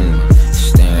funny.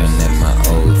 Staring at my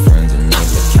old friends and they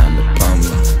look kinda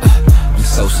bummy. I'm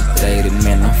so sedated,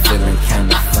 man, I'm feeling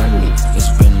kinda funny. It's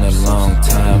been a long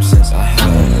time since I had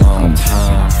a long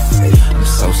time. I'm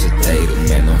so sedated,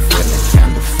 man, I'm feeling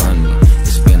kinda funny.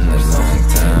 It's been a long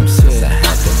time since I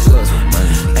had the little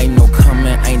money. Ain't no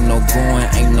coming, ain't no going,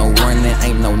 ain't no running,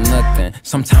 ain't no nothing.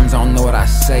 Sometimes I don't know what I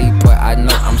say, but I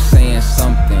know I'm saying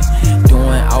something.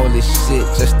 Doing all this shit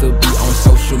just to be on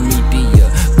social media.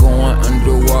 Going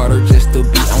underwater just to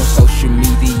be on social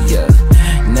media.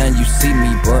 Now you see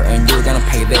me, bro, and you're gonna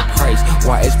pay that price.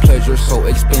 Why is pleasure so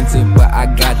expensive, but I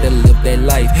gotta live that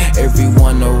life?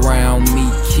 Everyone around me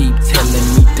keep telling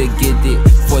me to get it.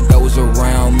 For those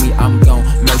around me, I'm gon'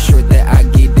 make sure that I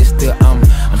get it. Still, I'm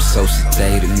so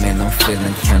sedated, man, I'm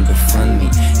feeling kinda funny.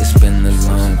 It's been a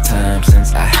long time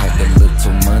since I had the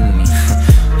little money.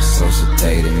 I'm so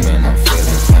sedated, man, I'm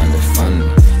feeling kinda funny.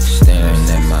 Staring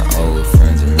at my old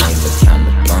friends and they look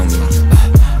kinda bummy.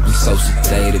 I'm so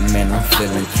sedated, man, I'm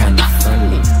feeling kinda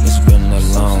funny. It's been a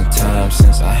long time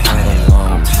since I had a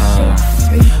long time.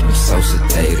 I'm so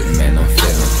sedated, man, I'm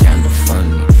feeling kinda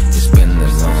funny. It's been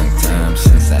a long time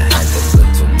since I had the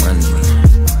little money.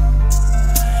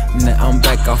 Now I'm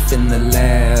back off in the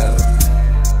lab.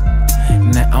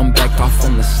 Now I'm back off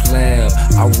on the slab.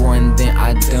 I run, then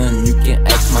I done. You can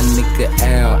ask my nigga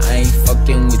Al. I ain't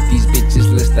fucking with these bitches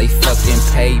unless they fucking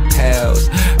PayPals.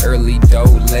 Early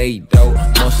dough, late dough,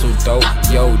 muscle dough,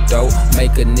 yo dough.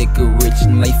 Make a nigga rich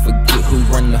and they forget who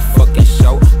run the fucking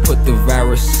show. Put the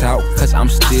virus out, cause I'm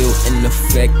still in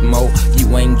effect mode.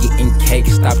 You ain't getting cake,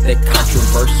 stop that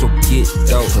controversial get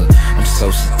dope. I'm so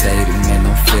sedated, man,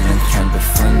 I'm feeling kinda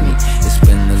funny. It's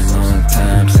been a long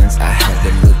time since I had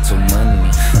the little money.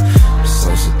 I'm so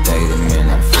sedated, man,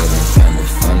 I'm feeling kinda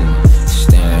funny.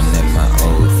 Staring at my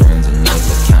old friends and they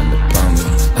look kinda bummy.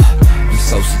 I'm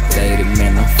so sedated,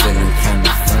 man, I'm feeling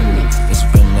kinda funny. It's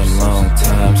been a long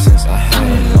time since I had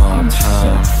a long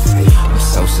time. I'm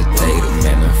so sedated,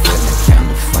 man, I'm feeling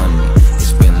kinda funny.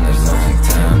 It's been a long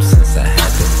time since I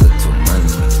had the little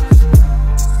money.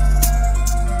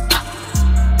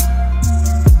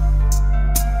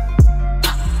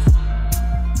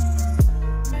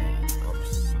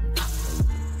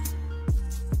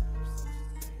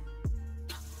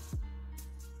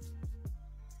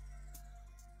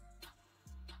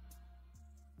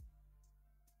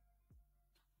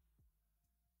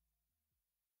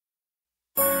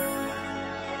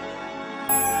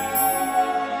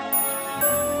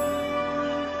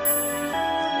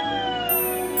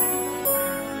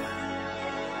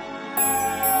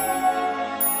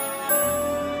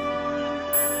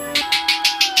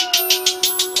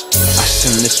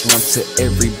 send this one to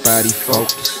everybody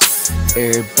focused.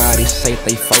 Everybody say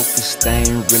they focused, they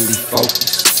ain't really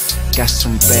focused. Got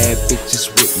some bad bitches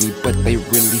with me, but they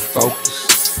really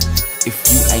focused. If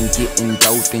you ain't getting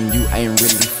dope, then you ain't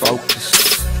really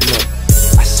focused. Look,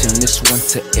 I send this one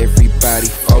to everybody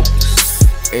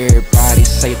focused. Everybody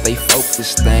say they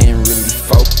focused, they ain't really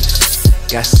focused.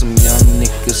 Got some young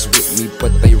niggas with me, but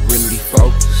they really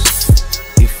focused.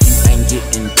 If you ain't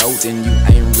getting dope, then you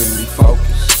ain't really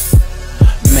focused.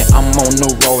 Man, I'm on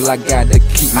the roll, I gotta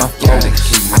keep my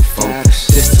focus.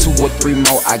 Just 2 or 3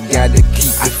 more, I gotta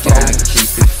keep it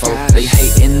focused. They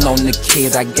hating on the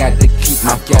kid, I gotta keep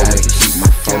my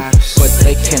focus. But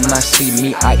they cannot see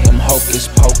me, I am hocus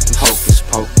pocus.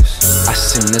 I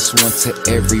send this one to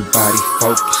everybody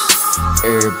focused.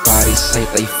 Everybody say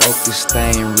they focused,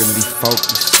 they ain't really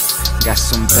focused. Got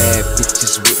some bad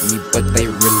bitches with me, but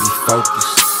they really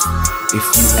focused. If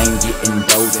you ain't getting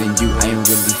dope, then you ain't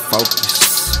really focused.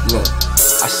 Look,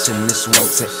 I send this one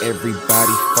to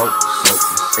everybody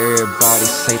focused. Everybody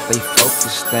say they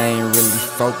focused, they ain't really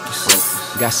focused.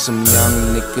 Got some young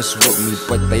niggas with me,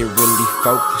 but they really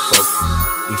focused.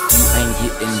 If you ain't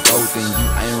getting dope, then you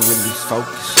ain't really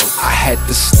focused. I had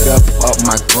to step up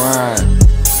my grind.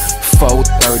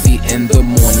 4:30 in the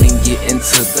morning, get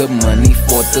into the money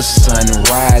for the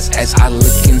sunrise. As I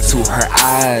look into her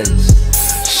eyes,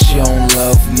 she don't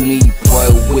love me, boy,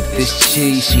 with this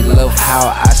cheese. She love how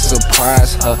I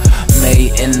surprise her.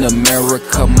 Made in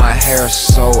America, my hair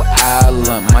so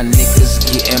island. My niggas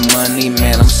getting money,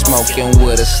 man, I'm smoking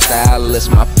with a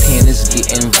stylist. My pen is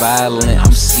getting violent,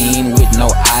 I'm seen with no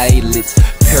eyelids.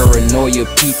 Paranoia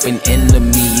peeping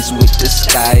enemies with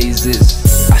disguises.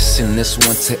 I send this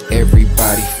one to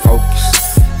everybody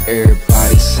focused.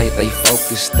 Everybody say they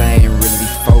focused, they ain't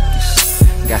really focused.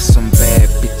 Got some bad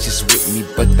bitches with me,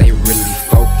 but they really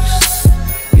focused.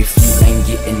 If you ain't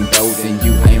getting dope, then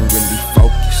you ain't really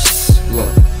focused.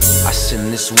 Look, I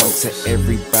send this one to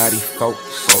everybody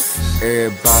focused.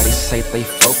 Everybody say they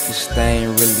focused, they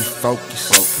ain't really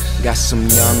focused. Got some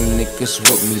young niggas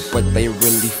with me, but they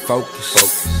really focused.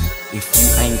 If you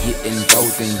ain't getting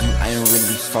dope, then you ain't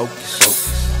really focused.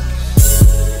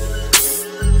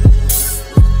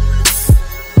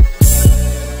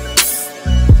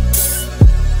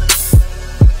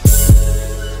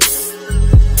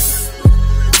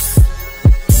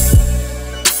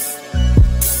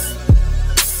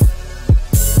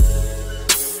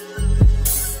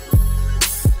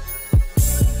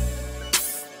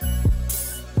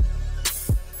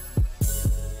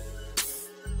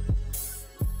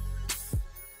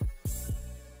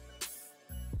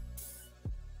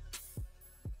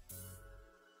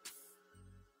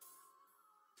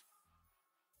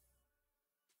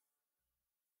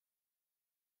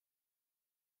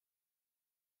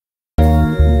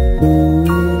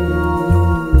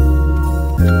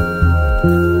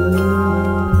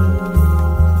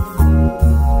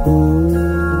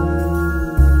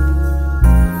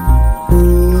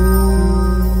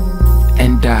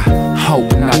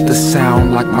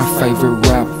 Sound like my favorite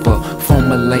rapper,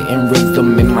 formulating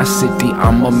rhythm in my city,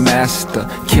 I'm a master.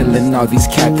 Killing all these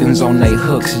captains on they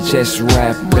hooks, just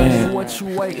rapping.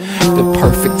 The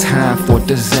perfect time for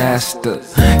disaster.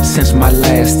 Since my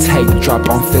last tape drop,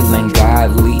 I'm feeling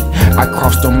godly. I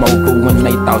crossed them over when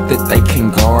they thought that they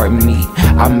can guard me.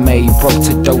 I made broke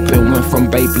to dope and went from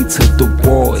baby to the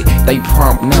boy. They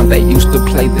prompt now, they used to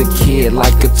play the kid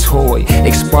like a toy.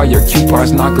 Expire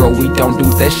coupons, nah girl, we don't do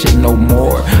that shit no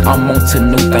more. I'm on to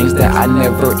new things that I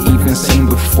never even seen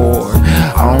before.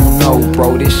 I don't know,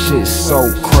 bro, this shit's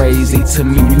so crazy. To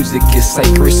me, music is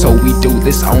sacred, so we do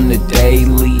this on the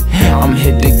daily. I'm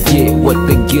here to get what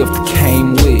the gift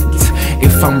came with.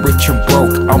 If I'm rich or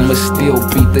broke, I'ma still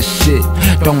be the shit.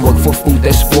 Don't work for food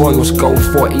that spoils, go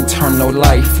for eternal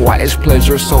life. Why is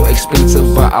pleasure so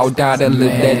expensive, but I'll die to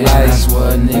live that life. That's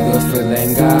what a nigga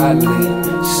feeling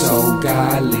godly, so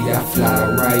godly. I fly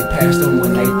right past them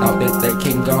when they thought that they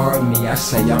can guard me. I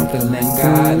say I'm feeling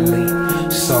godly,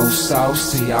 so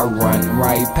saucy. I run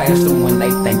right past them when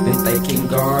they think that they can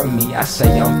guard me. I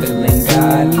say I'm feeling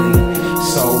godly,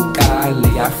 so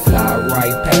godly. I fly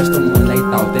right past them when they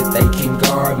thought that they can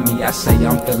guard me. I say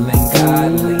I'm feeling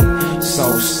godly,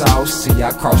 so saucy.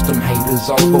 I cross them haters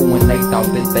over when they thought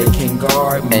that they can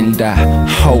guard me. And I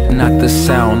hope not to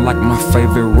sound like my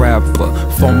favorite rapper,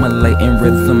 formulating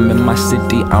rhythm in my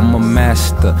city, I'm a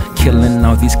master. Killing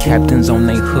all these captains on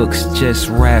they hooks, just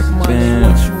rapping.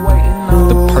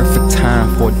 The perfect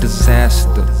time for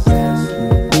disaster.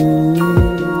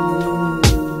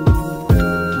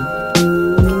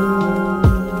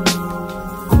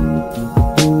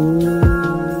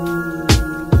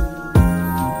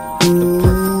 The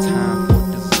perfect time for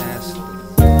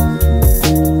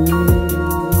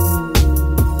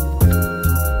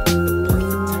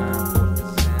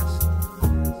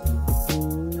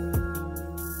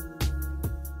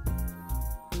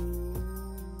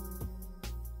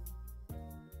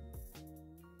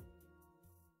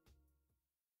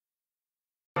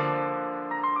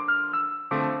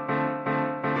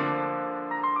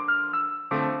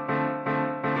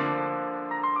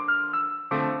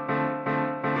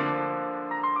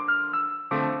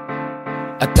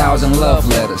 1,000 love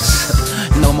letters.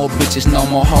 No more bitches, no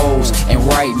more hoes. And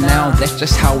right now, that's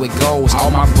just how it goes.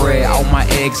 All my bread, all my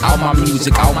eggs, all my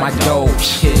music, all my dough.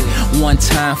 Shit, one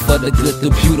time for the good, the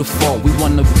beautiful. We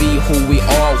wanna be who we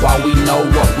are while we know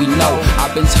what we know.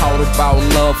 I've been taught about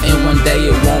love and one day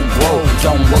it won't grow.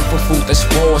 Don't work for food that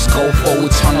spoils, go for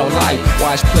eternal life.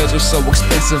 Watch pleasure so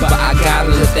expensive, but I gotta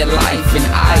live that life. And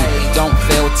I don't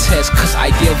fail tests, cause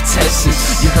I give tests.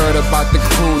 You heard about the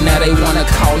crew, now they wanna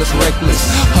call us reckless.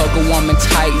 Hug a woman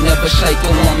tight, never shake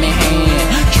a woman hand.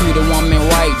 Treat a woman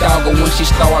right, dog, when she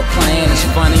start playing. It's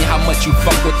funny how much you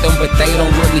fuck with them, but they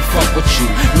don't really fuck with you.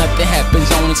 Nothing happens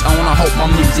on its own, I hope my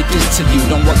music is to you.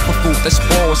 Don't work for food that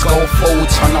spoils, go for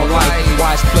eternal life.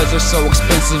 Why is pleasure so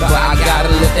expensive, but I gotta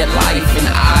live that life. And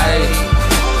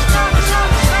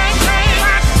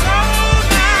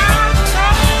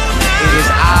it is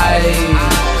I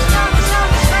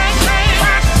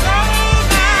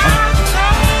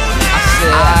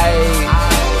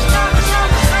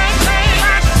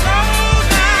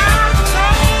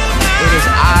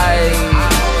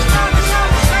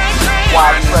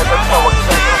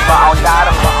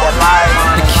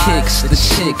the kicks, the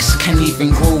chicks can't even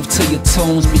groove to your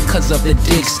tunes because of the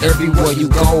dicks. Everywhere you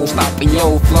go, stopping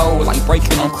your flow like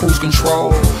breaking on cruise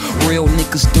control. Real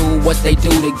niggas do what they do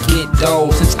to get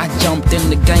dough. Since I jumped in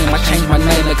the game, I changed my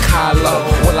name to Kaloh.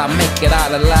 Will I make it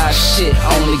out alive? Shit,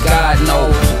 only God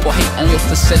knows. People hate on your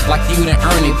success like you didn't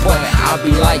earn it, but I'll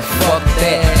be like, fuck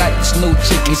that. Got this new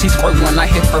chick and she's great when I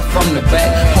hit her from the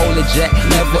back. Holy jack,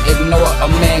 never ignore a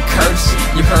man curse.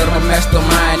 You heard of a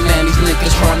mastermind, man, these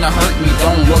niggas trying to hurt me.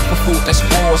 Don't work for food that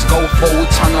spoils, go for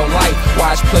eternal life.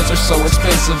 Why is pleasure so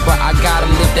expensive, but I gotta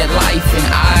live that life. And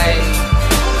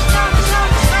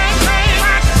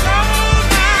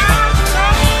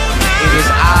it is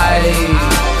I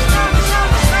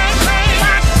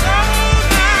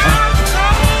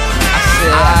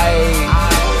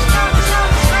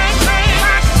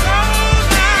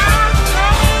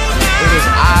it is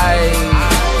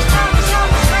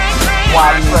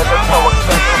why is pleasure so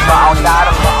expensive, but I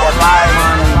gotta live that life.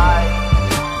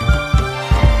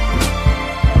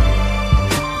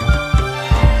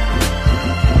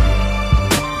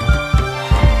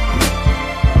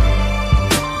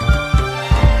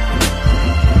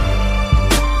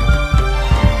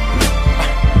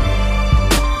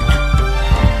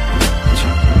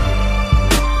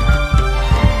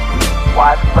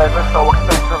 Why is pleasure so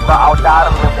expensive, but I gotta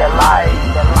live that life,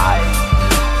 that life.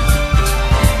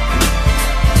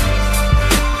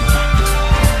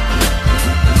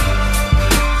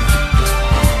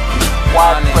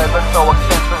 Why is pleasure so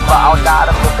expensive, but I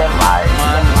gotta live that life,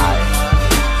 that life.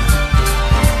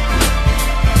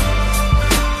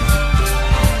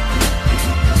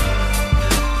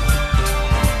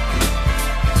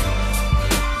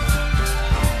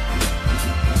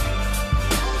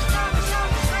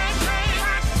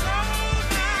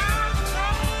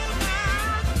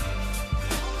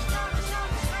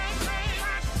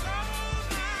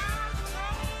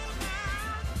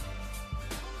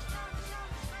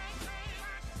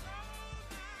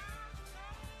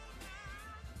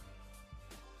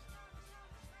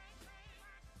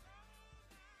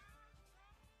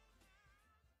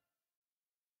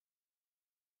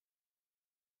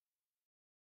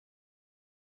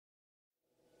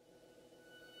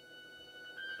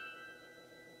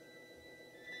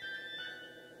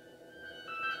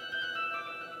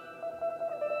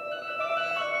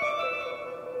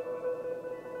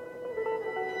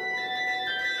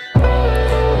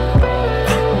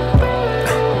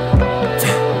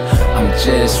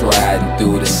 Just riding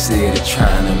through the city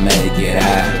trying to make it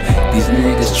out. These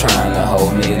niggas trying to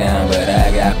hold me down, but I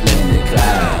got plenty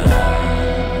clout.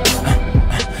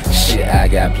 Shit, I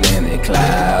got plenty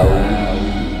clout.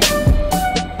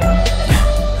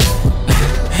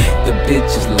 The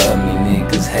bitches love me,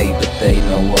 niggas hate, but they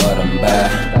know what I'm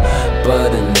about.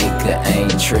 But a nigga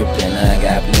ain't tripping, I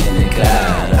got plenty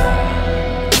clout.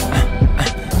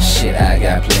 Shit, I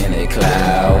got plenty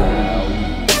clout.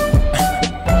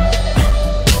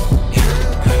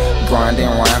 Grinding,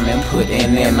 rhyming,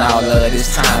 putting in all of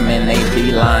this time, and they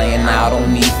be lying. I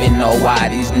don't even know why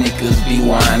these niggas be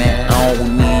whining. I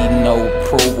don't need no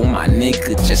approval, my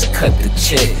nigga just cut the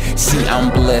check. See, I'm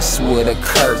blessed with a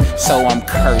curse, so I'm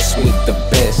cursed with the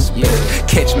best. Yeah.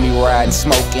 Catch me riding,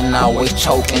 smoking, always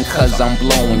choking, cause I'm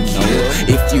blowing kill.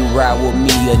 If you ride with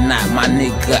me or not, my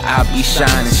nigga, I be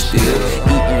shining still.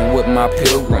 Eating with my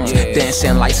pilgrims,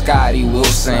 dancing like Scotty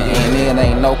Wilson. And it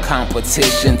ain't no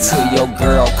competition till your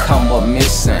girl come up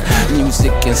missing.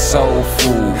 Music and soul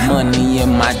food, money in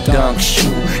my dunk shoe.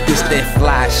 This that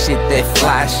fly shit that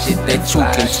you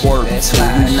can twerk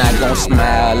to. You not gon'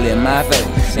 smile in my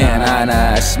face, and I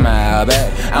not smile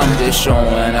back. I'm just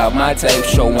showing off my tape,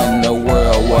 showing the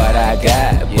world what I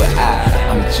got. But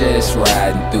I'm just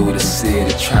riding through the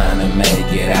city trying to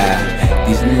make it out.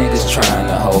 These niggas trying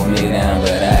to hold me down,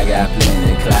 but I got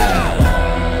plenty clout.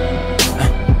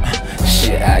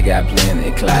 Shit, I got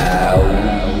plenty clout.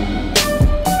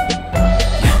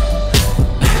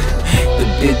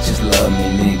 Bitches love me,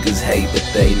 niggas hate, but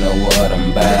they know what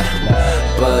I'm about.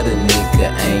 But a nigga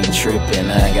ain't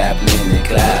trippin', I got plenty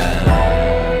clout.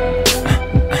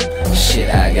 Shit,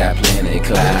 I got plenty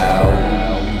clout.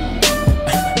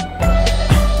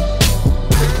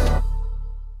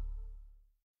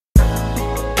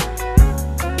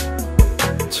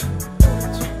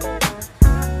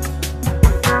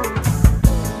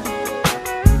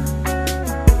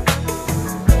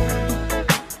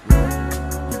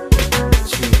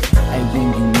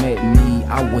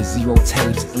 I was 0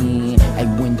 tapes in,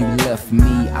 and when you left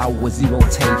me, I was 0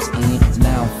 tapes in.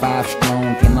 Now I'm 5 strong,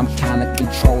 and I'm kinda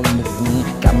controlling the wind.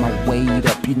 Got my weight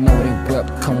up, you know they rep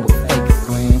come with fake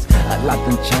friends. A lot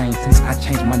done changed since I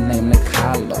changed my name to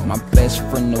Kaloh. My best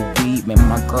friend the weed, man,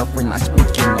 my girlfriend not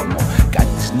speaking no more. Got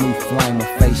this new flame, my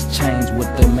face changed with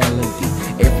the melody.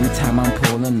 Every time I'm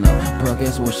pulling up, bro,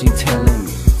 guess what she telling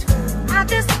me? I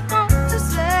just want to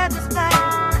satisfy.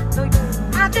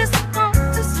 I just want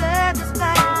to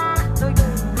satisfy.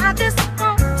 I just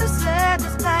want to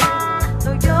satisfy.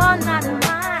 Though you're not mine,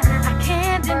 I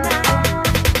can't deny.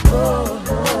 Oh,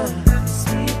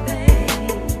 sweet thing.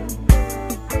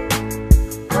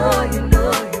 Oh, you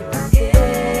know you're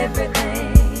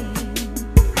everything.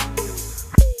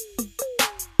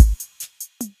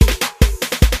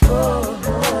 Oh,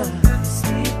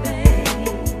 sweet thing.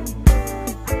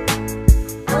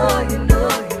 Oh, you know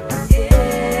you're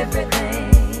everything.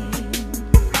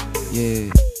 Yeah.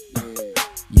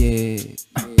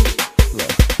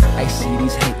 Look, I see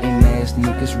these hating ass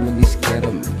niggas really scared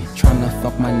of me, tryna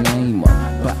fuck my name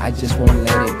up, but I just won't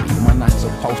let it be. We're not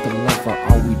supposed to love her,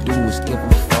 all we do is give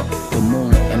a fuck. The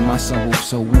moon and my sun,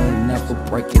 so we ain't never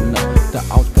breaking up. The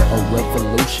author of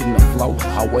revolution, the flow,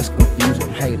 always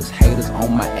confusing haters. Haters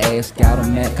on my ass, got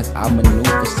them mad cause I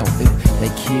maneuver. So if they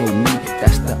kill me,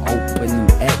 that's the opening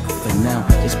act. For now,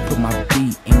 just put my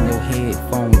beat in your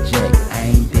headphone jack. I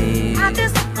ain't dead. I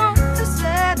just want to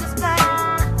satisfy.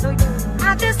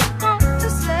 I just want to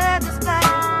satisfy.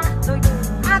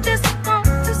 I just want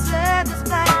to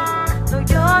satisfy. Though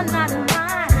you're not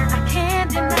mine, I can't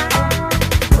deny.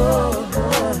 Oh,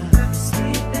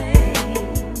 sweet thing.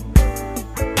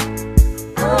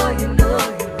 Oh, you know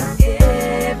you're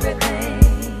everything.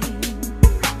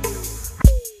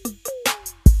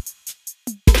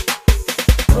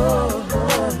 Oh,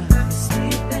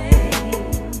 sweet thing.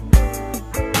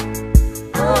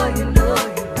 Oh, you know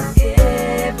you're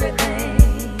everything.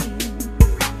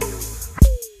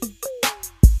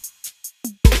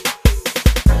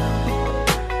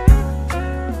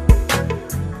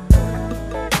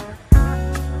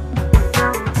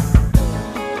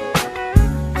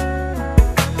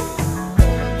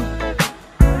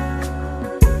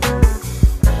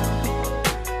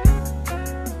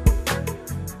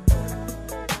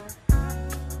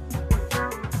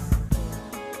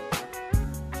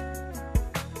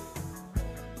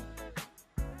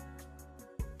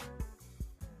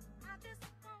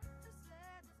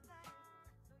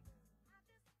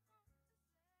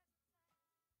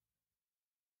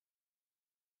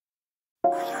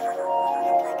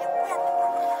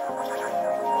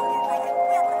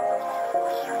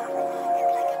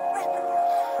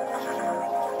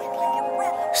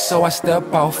 So I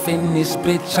step off in this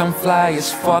bitch, I'm fly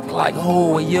as fuck, like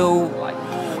who are you?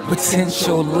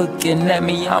 Potential looking at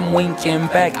me, I'm winking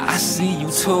back, I see you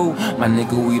too. My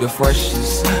nigga, we the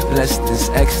freshest, bless this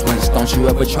excellence. Don't you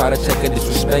ever try to check or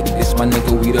disrespect this. My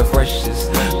nigga, we the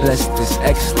freshest, bless this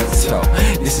excellence. Yo,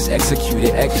 this is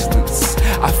executed excellence.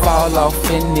 I fall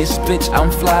off in this bitch,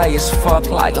 I'm fly as fuck,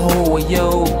 like who are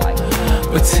you?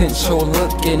 Potential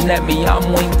looking at me,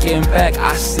 I'm winking back,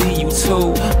 I see you too.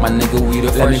 My nigga, we the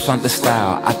first. Let me flaunt the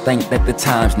style, I think that the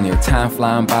time's near. Time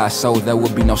flying by, so there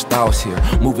will be no stalls here.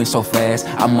 Moving so fast,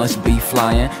 I must be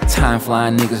flying. Time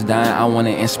flying, niggas dying, I wanna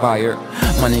inspire.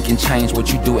 Money can change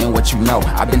what you do and what you know.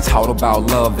 I've been taught about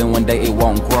love and one day it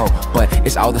won't grow, but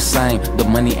it's all the same, the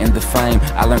money and the fame.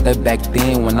 I learned that back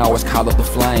then when I was caught up the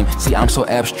flame. See, I'm so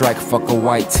abstract, fuck a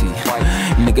white tee.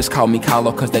 Niggas call me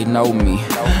Kaloh cause they know me.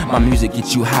 My music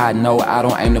gets you high, no, I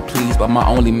don't aim to please, but my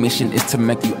only mission is to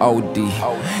make you OD.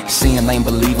 Seeing ain't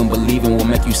believing, believing will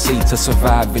make you see. To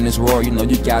survive in this world, you know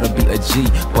you gotta be a G,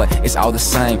 but it's all the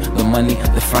same, the money,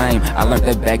 the fame. I learned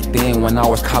that back then when I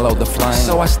was Kaloh the flame.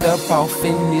 So I step off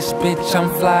in this bitch, I'm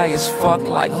fly as fuck,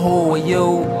 like who are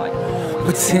you?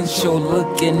 Potential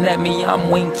looking at me, I'm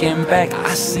winking back,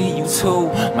 I see you too.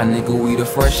 My nigga, we the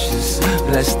freshest,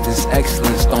 bless this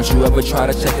excellence. Don't you ever try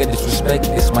to check or disrespect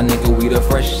this. My nigga, we the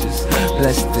freshest,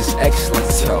 bless this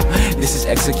excellence. Yo, this is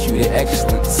executed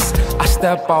excellence. I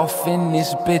step off in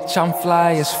this bitch, I'm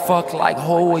fly as fuck, like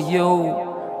who are you?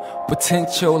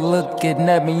 Potential looking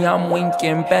at me, I'm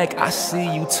winking back, I see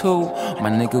you too. My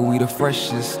nigga, we the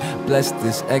freshest, bless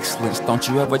this excellence. Don't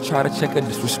you ever try to check or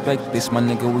disrespect this. My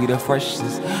nigga, we the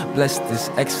freshest, bless this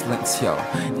excellence. Yo,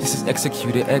 this is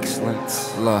executed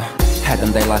excellence. Look, had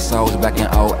them De La Souls back in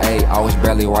 08. I was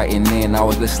barely writing in, I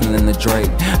was listening to Drake.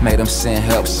 Made them send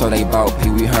help, so they bought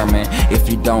Pee Wee Herman. If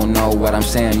you don't know what I'm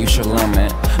saying, you should learn,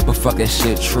 man. But fuck that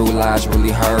shit, true lies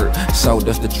really hurt. So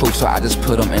does the truth, so I just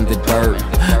put them in the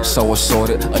dirt. So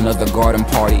assorted, another garden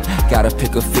party. Gotta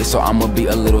pick a fit, so I'ma be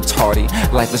a little tardy.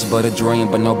 Life is but a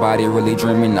dream, but nobody really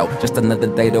dreaming, no. Just another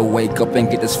day to wake up and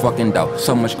get this fucking dough.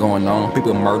 So much going on,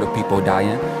 people murder, people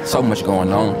dying. So much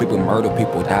going on, people murder,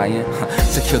 people dying.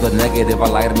 To kill the negative, I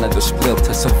light another split.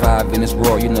 To survive in this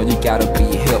world, you know you gotta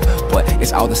be hip. But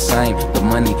it's all the same, the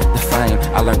money, the fame.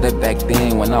 I learned that back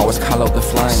then when I was Kaloh the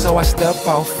flame. So I step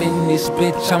off in this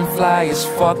bitch, I'm fly as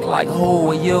fuck, like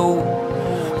who are you?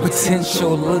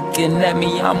 Potential looking at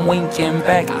me, I'm winking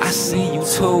back, I see you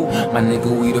too. My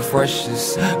nigga, we the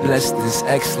freshest, bless this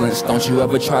excellence. Don't you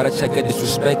ever try to check or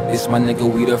disrespect this. My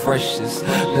nigga, we the freshest,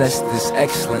 bless this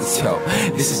excellence. Yo,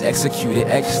 this is executed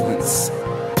excellence.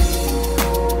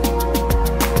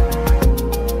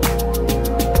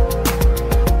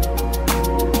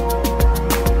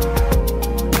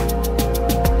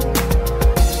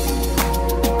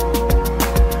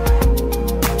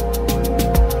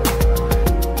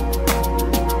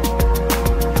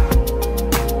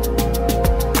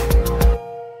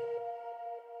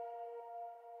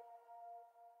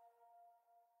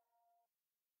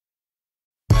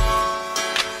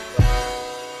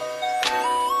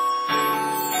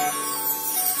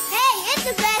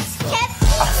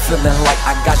 Feeling like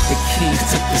I got the keys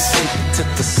to the city, to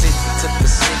the city, to the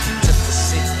city, to the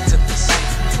city, to the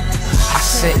city. I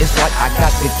said it's like I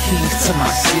got the keys to my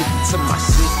city, to my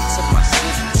city, to my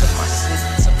city, to my city,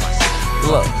 to my city.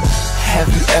 Look,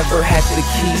 have you ever had the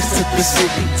keys to the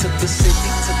city, to the city,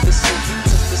 to the city,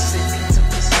 to the city, to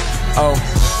the city? Oh,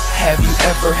 have you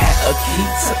ever had a key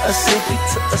to a city,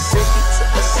 to a city, to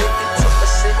a city, to a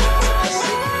city?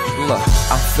 Look,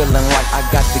 I'm feeling like I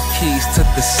got the keys to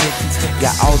the city.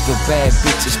 Got all the bad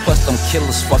bitches, plus them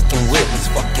killers fucking with me,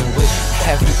 fucking with me.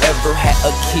 Have you ever had a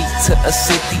key to a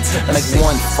city? Make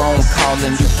one phone call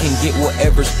and you can get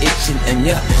whatever's itching. And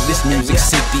yeah, this music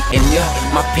city. And yeah,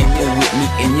 my people with me.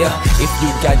 And yeah, if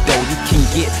you got dough, you can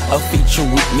get a feature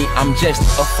with me. I'm just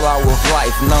a flower of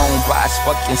life, known by its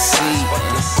fucking seed.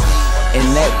 And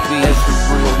that be the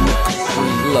real nigga.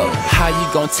 Look, how you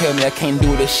gon' tell me I can't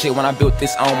do this shit when I built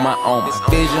this on my own? This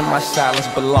vision, my silence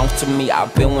belongs to me.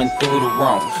 I've been went through the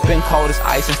wrong. Been cold as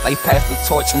ice since they passed the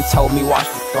torch and told me watch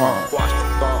the throne.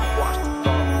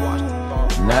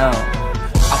 Now,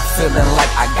 I'm feeling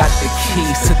like I got the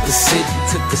keys to the city,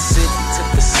 to the city, to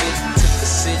the city, to the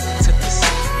city, to the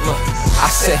city. Look,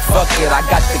 I said fuck it, I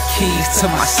got the keys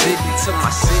to my city, to my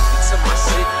city, to my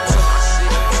city, to my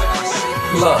city, to my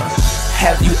city. Look.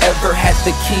 Have you ever had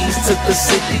the keys to the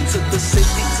city, to the city,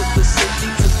 to the city,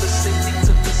 to the city,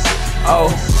 to the city? Oh,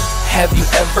 have you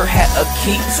ever had a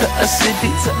key to a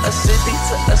city, to a city,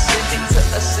 to a city, to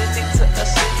a city, to a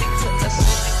city, to a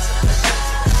city?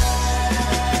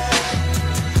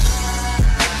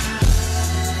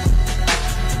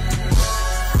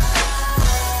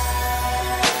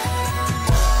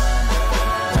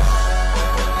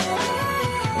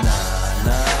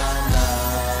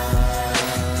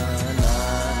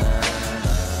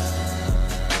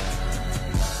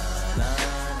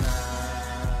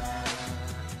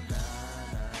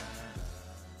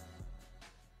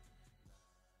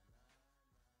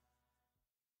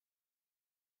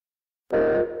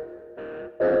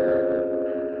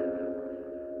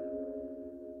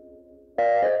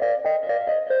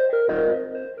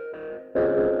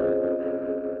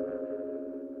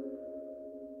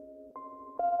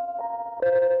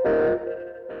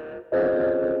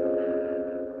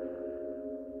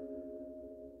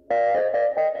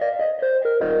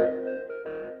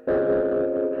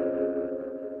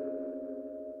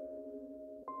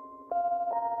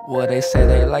 they say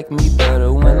they like me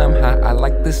better when I'm high. I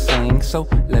like to sing, so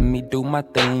let me do my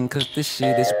thing, cause this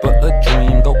shit is but a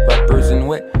dream. Go rappers and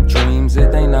wet dreams,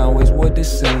 it ain't always what it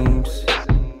seems.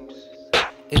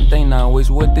 It ain't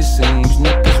always what it seems.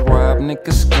 Niggas rob,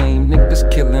 niggas scheme, niggas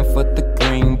killing for the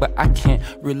green. But I can't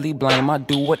really blame, I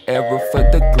do whatever for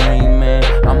the green, man.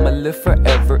 I'ma live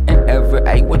forever and ever,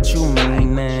 ayy, what you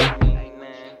mean, man?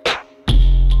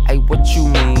 Ayy, what you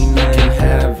mean, man? You can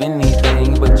have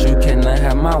anything, but you cannot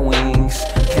have my wings.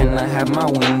 Cannot have my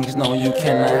wings, no, you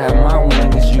cannot have my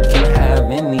wings. You can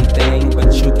have anything,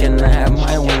 but you cannot have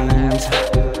my wings.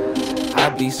 I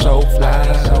be so fly.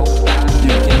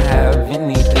 You can have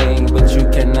anything, but you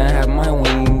cannot have my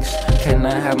wings.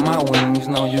 Cannot have my wings,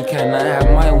 no, you cannot have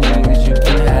my wings. You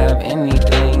can have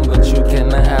anything, but you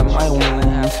cannot have my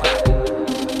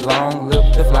wings. Long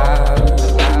live the fly.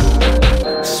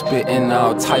 Spitting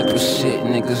all type of shit,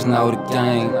 niggas know the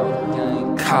game.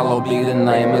 Kaloh be the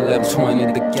name, 1120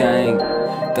 the gang.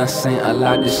 Done seen a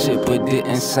lot of shit but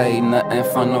didn't say nothing.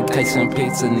 From no cakes and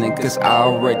pizza, niggas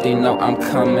already know I'm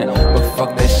coming. But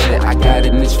fuck that shit, I got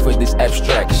an itch for this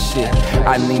abstract shit.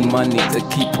 I need money to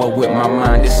keep up with my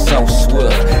mind, it's so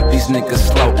swift. These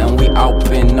niggas slow and we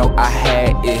open, know I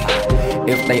had it.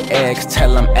 If they ask,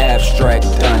 tell them abstract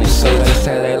done it. So they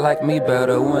say they like me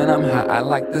better when I'm high, I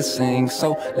like to sing.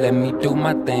 So let me do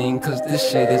my thing, cause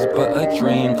this shit is but a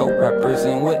dream. Go rappers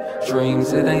and with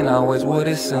dreams, it ain't always what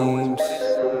it seems.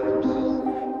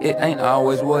 It ain't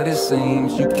always what it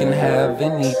seems. You can have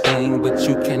anything, but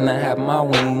you cannot have my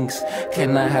wings.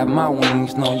 Cannot have my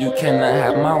wings, no, you cannot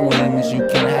have my wings. You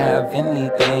can have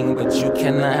anything, but you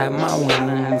cannot have my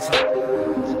wings.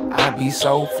 I be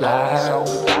so fly.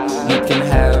 You can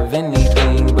have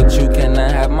anything, but you cannot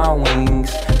have my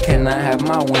wings. Cannot have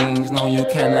my wings, no, you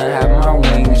cannot have my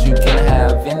wings. You can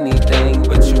have anything,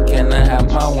 but you cannot have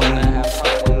my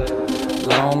wings.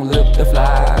 Long live the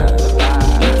fly.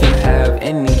 You can have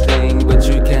anything, but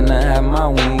you cannot have my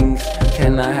wings.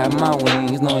 Cannot have my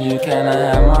wings, no, you cannot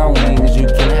have my wings. You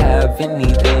can have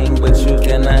anything, but you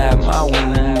cannot have my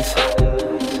wings.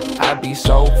 I be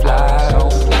so fly.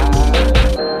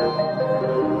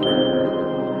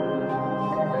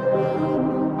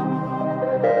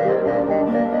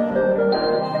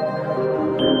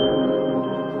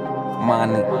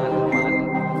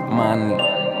 Money.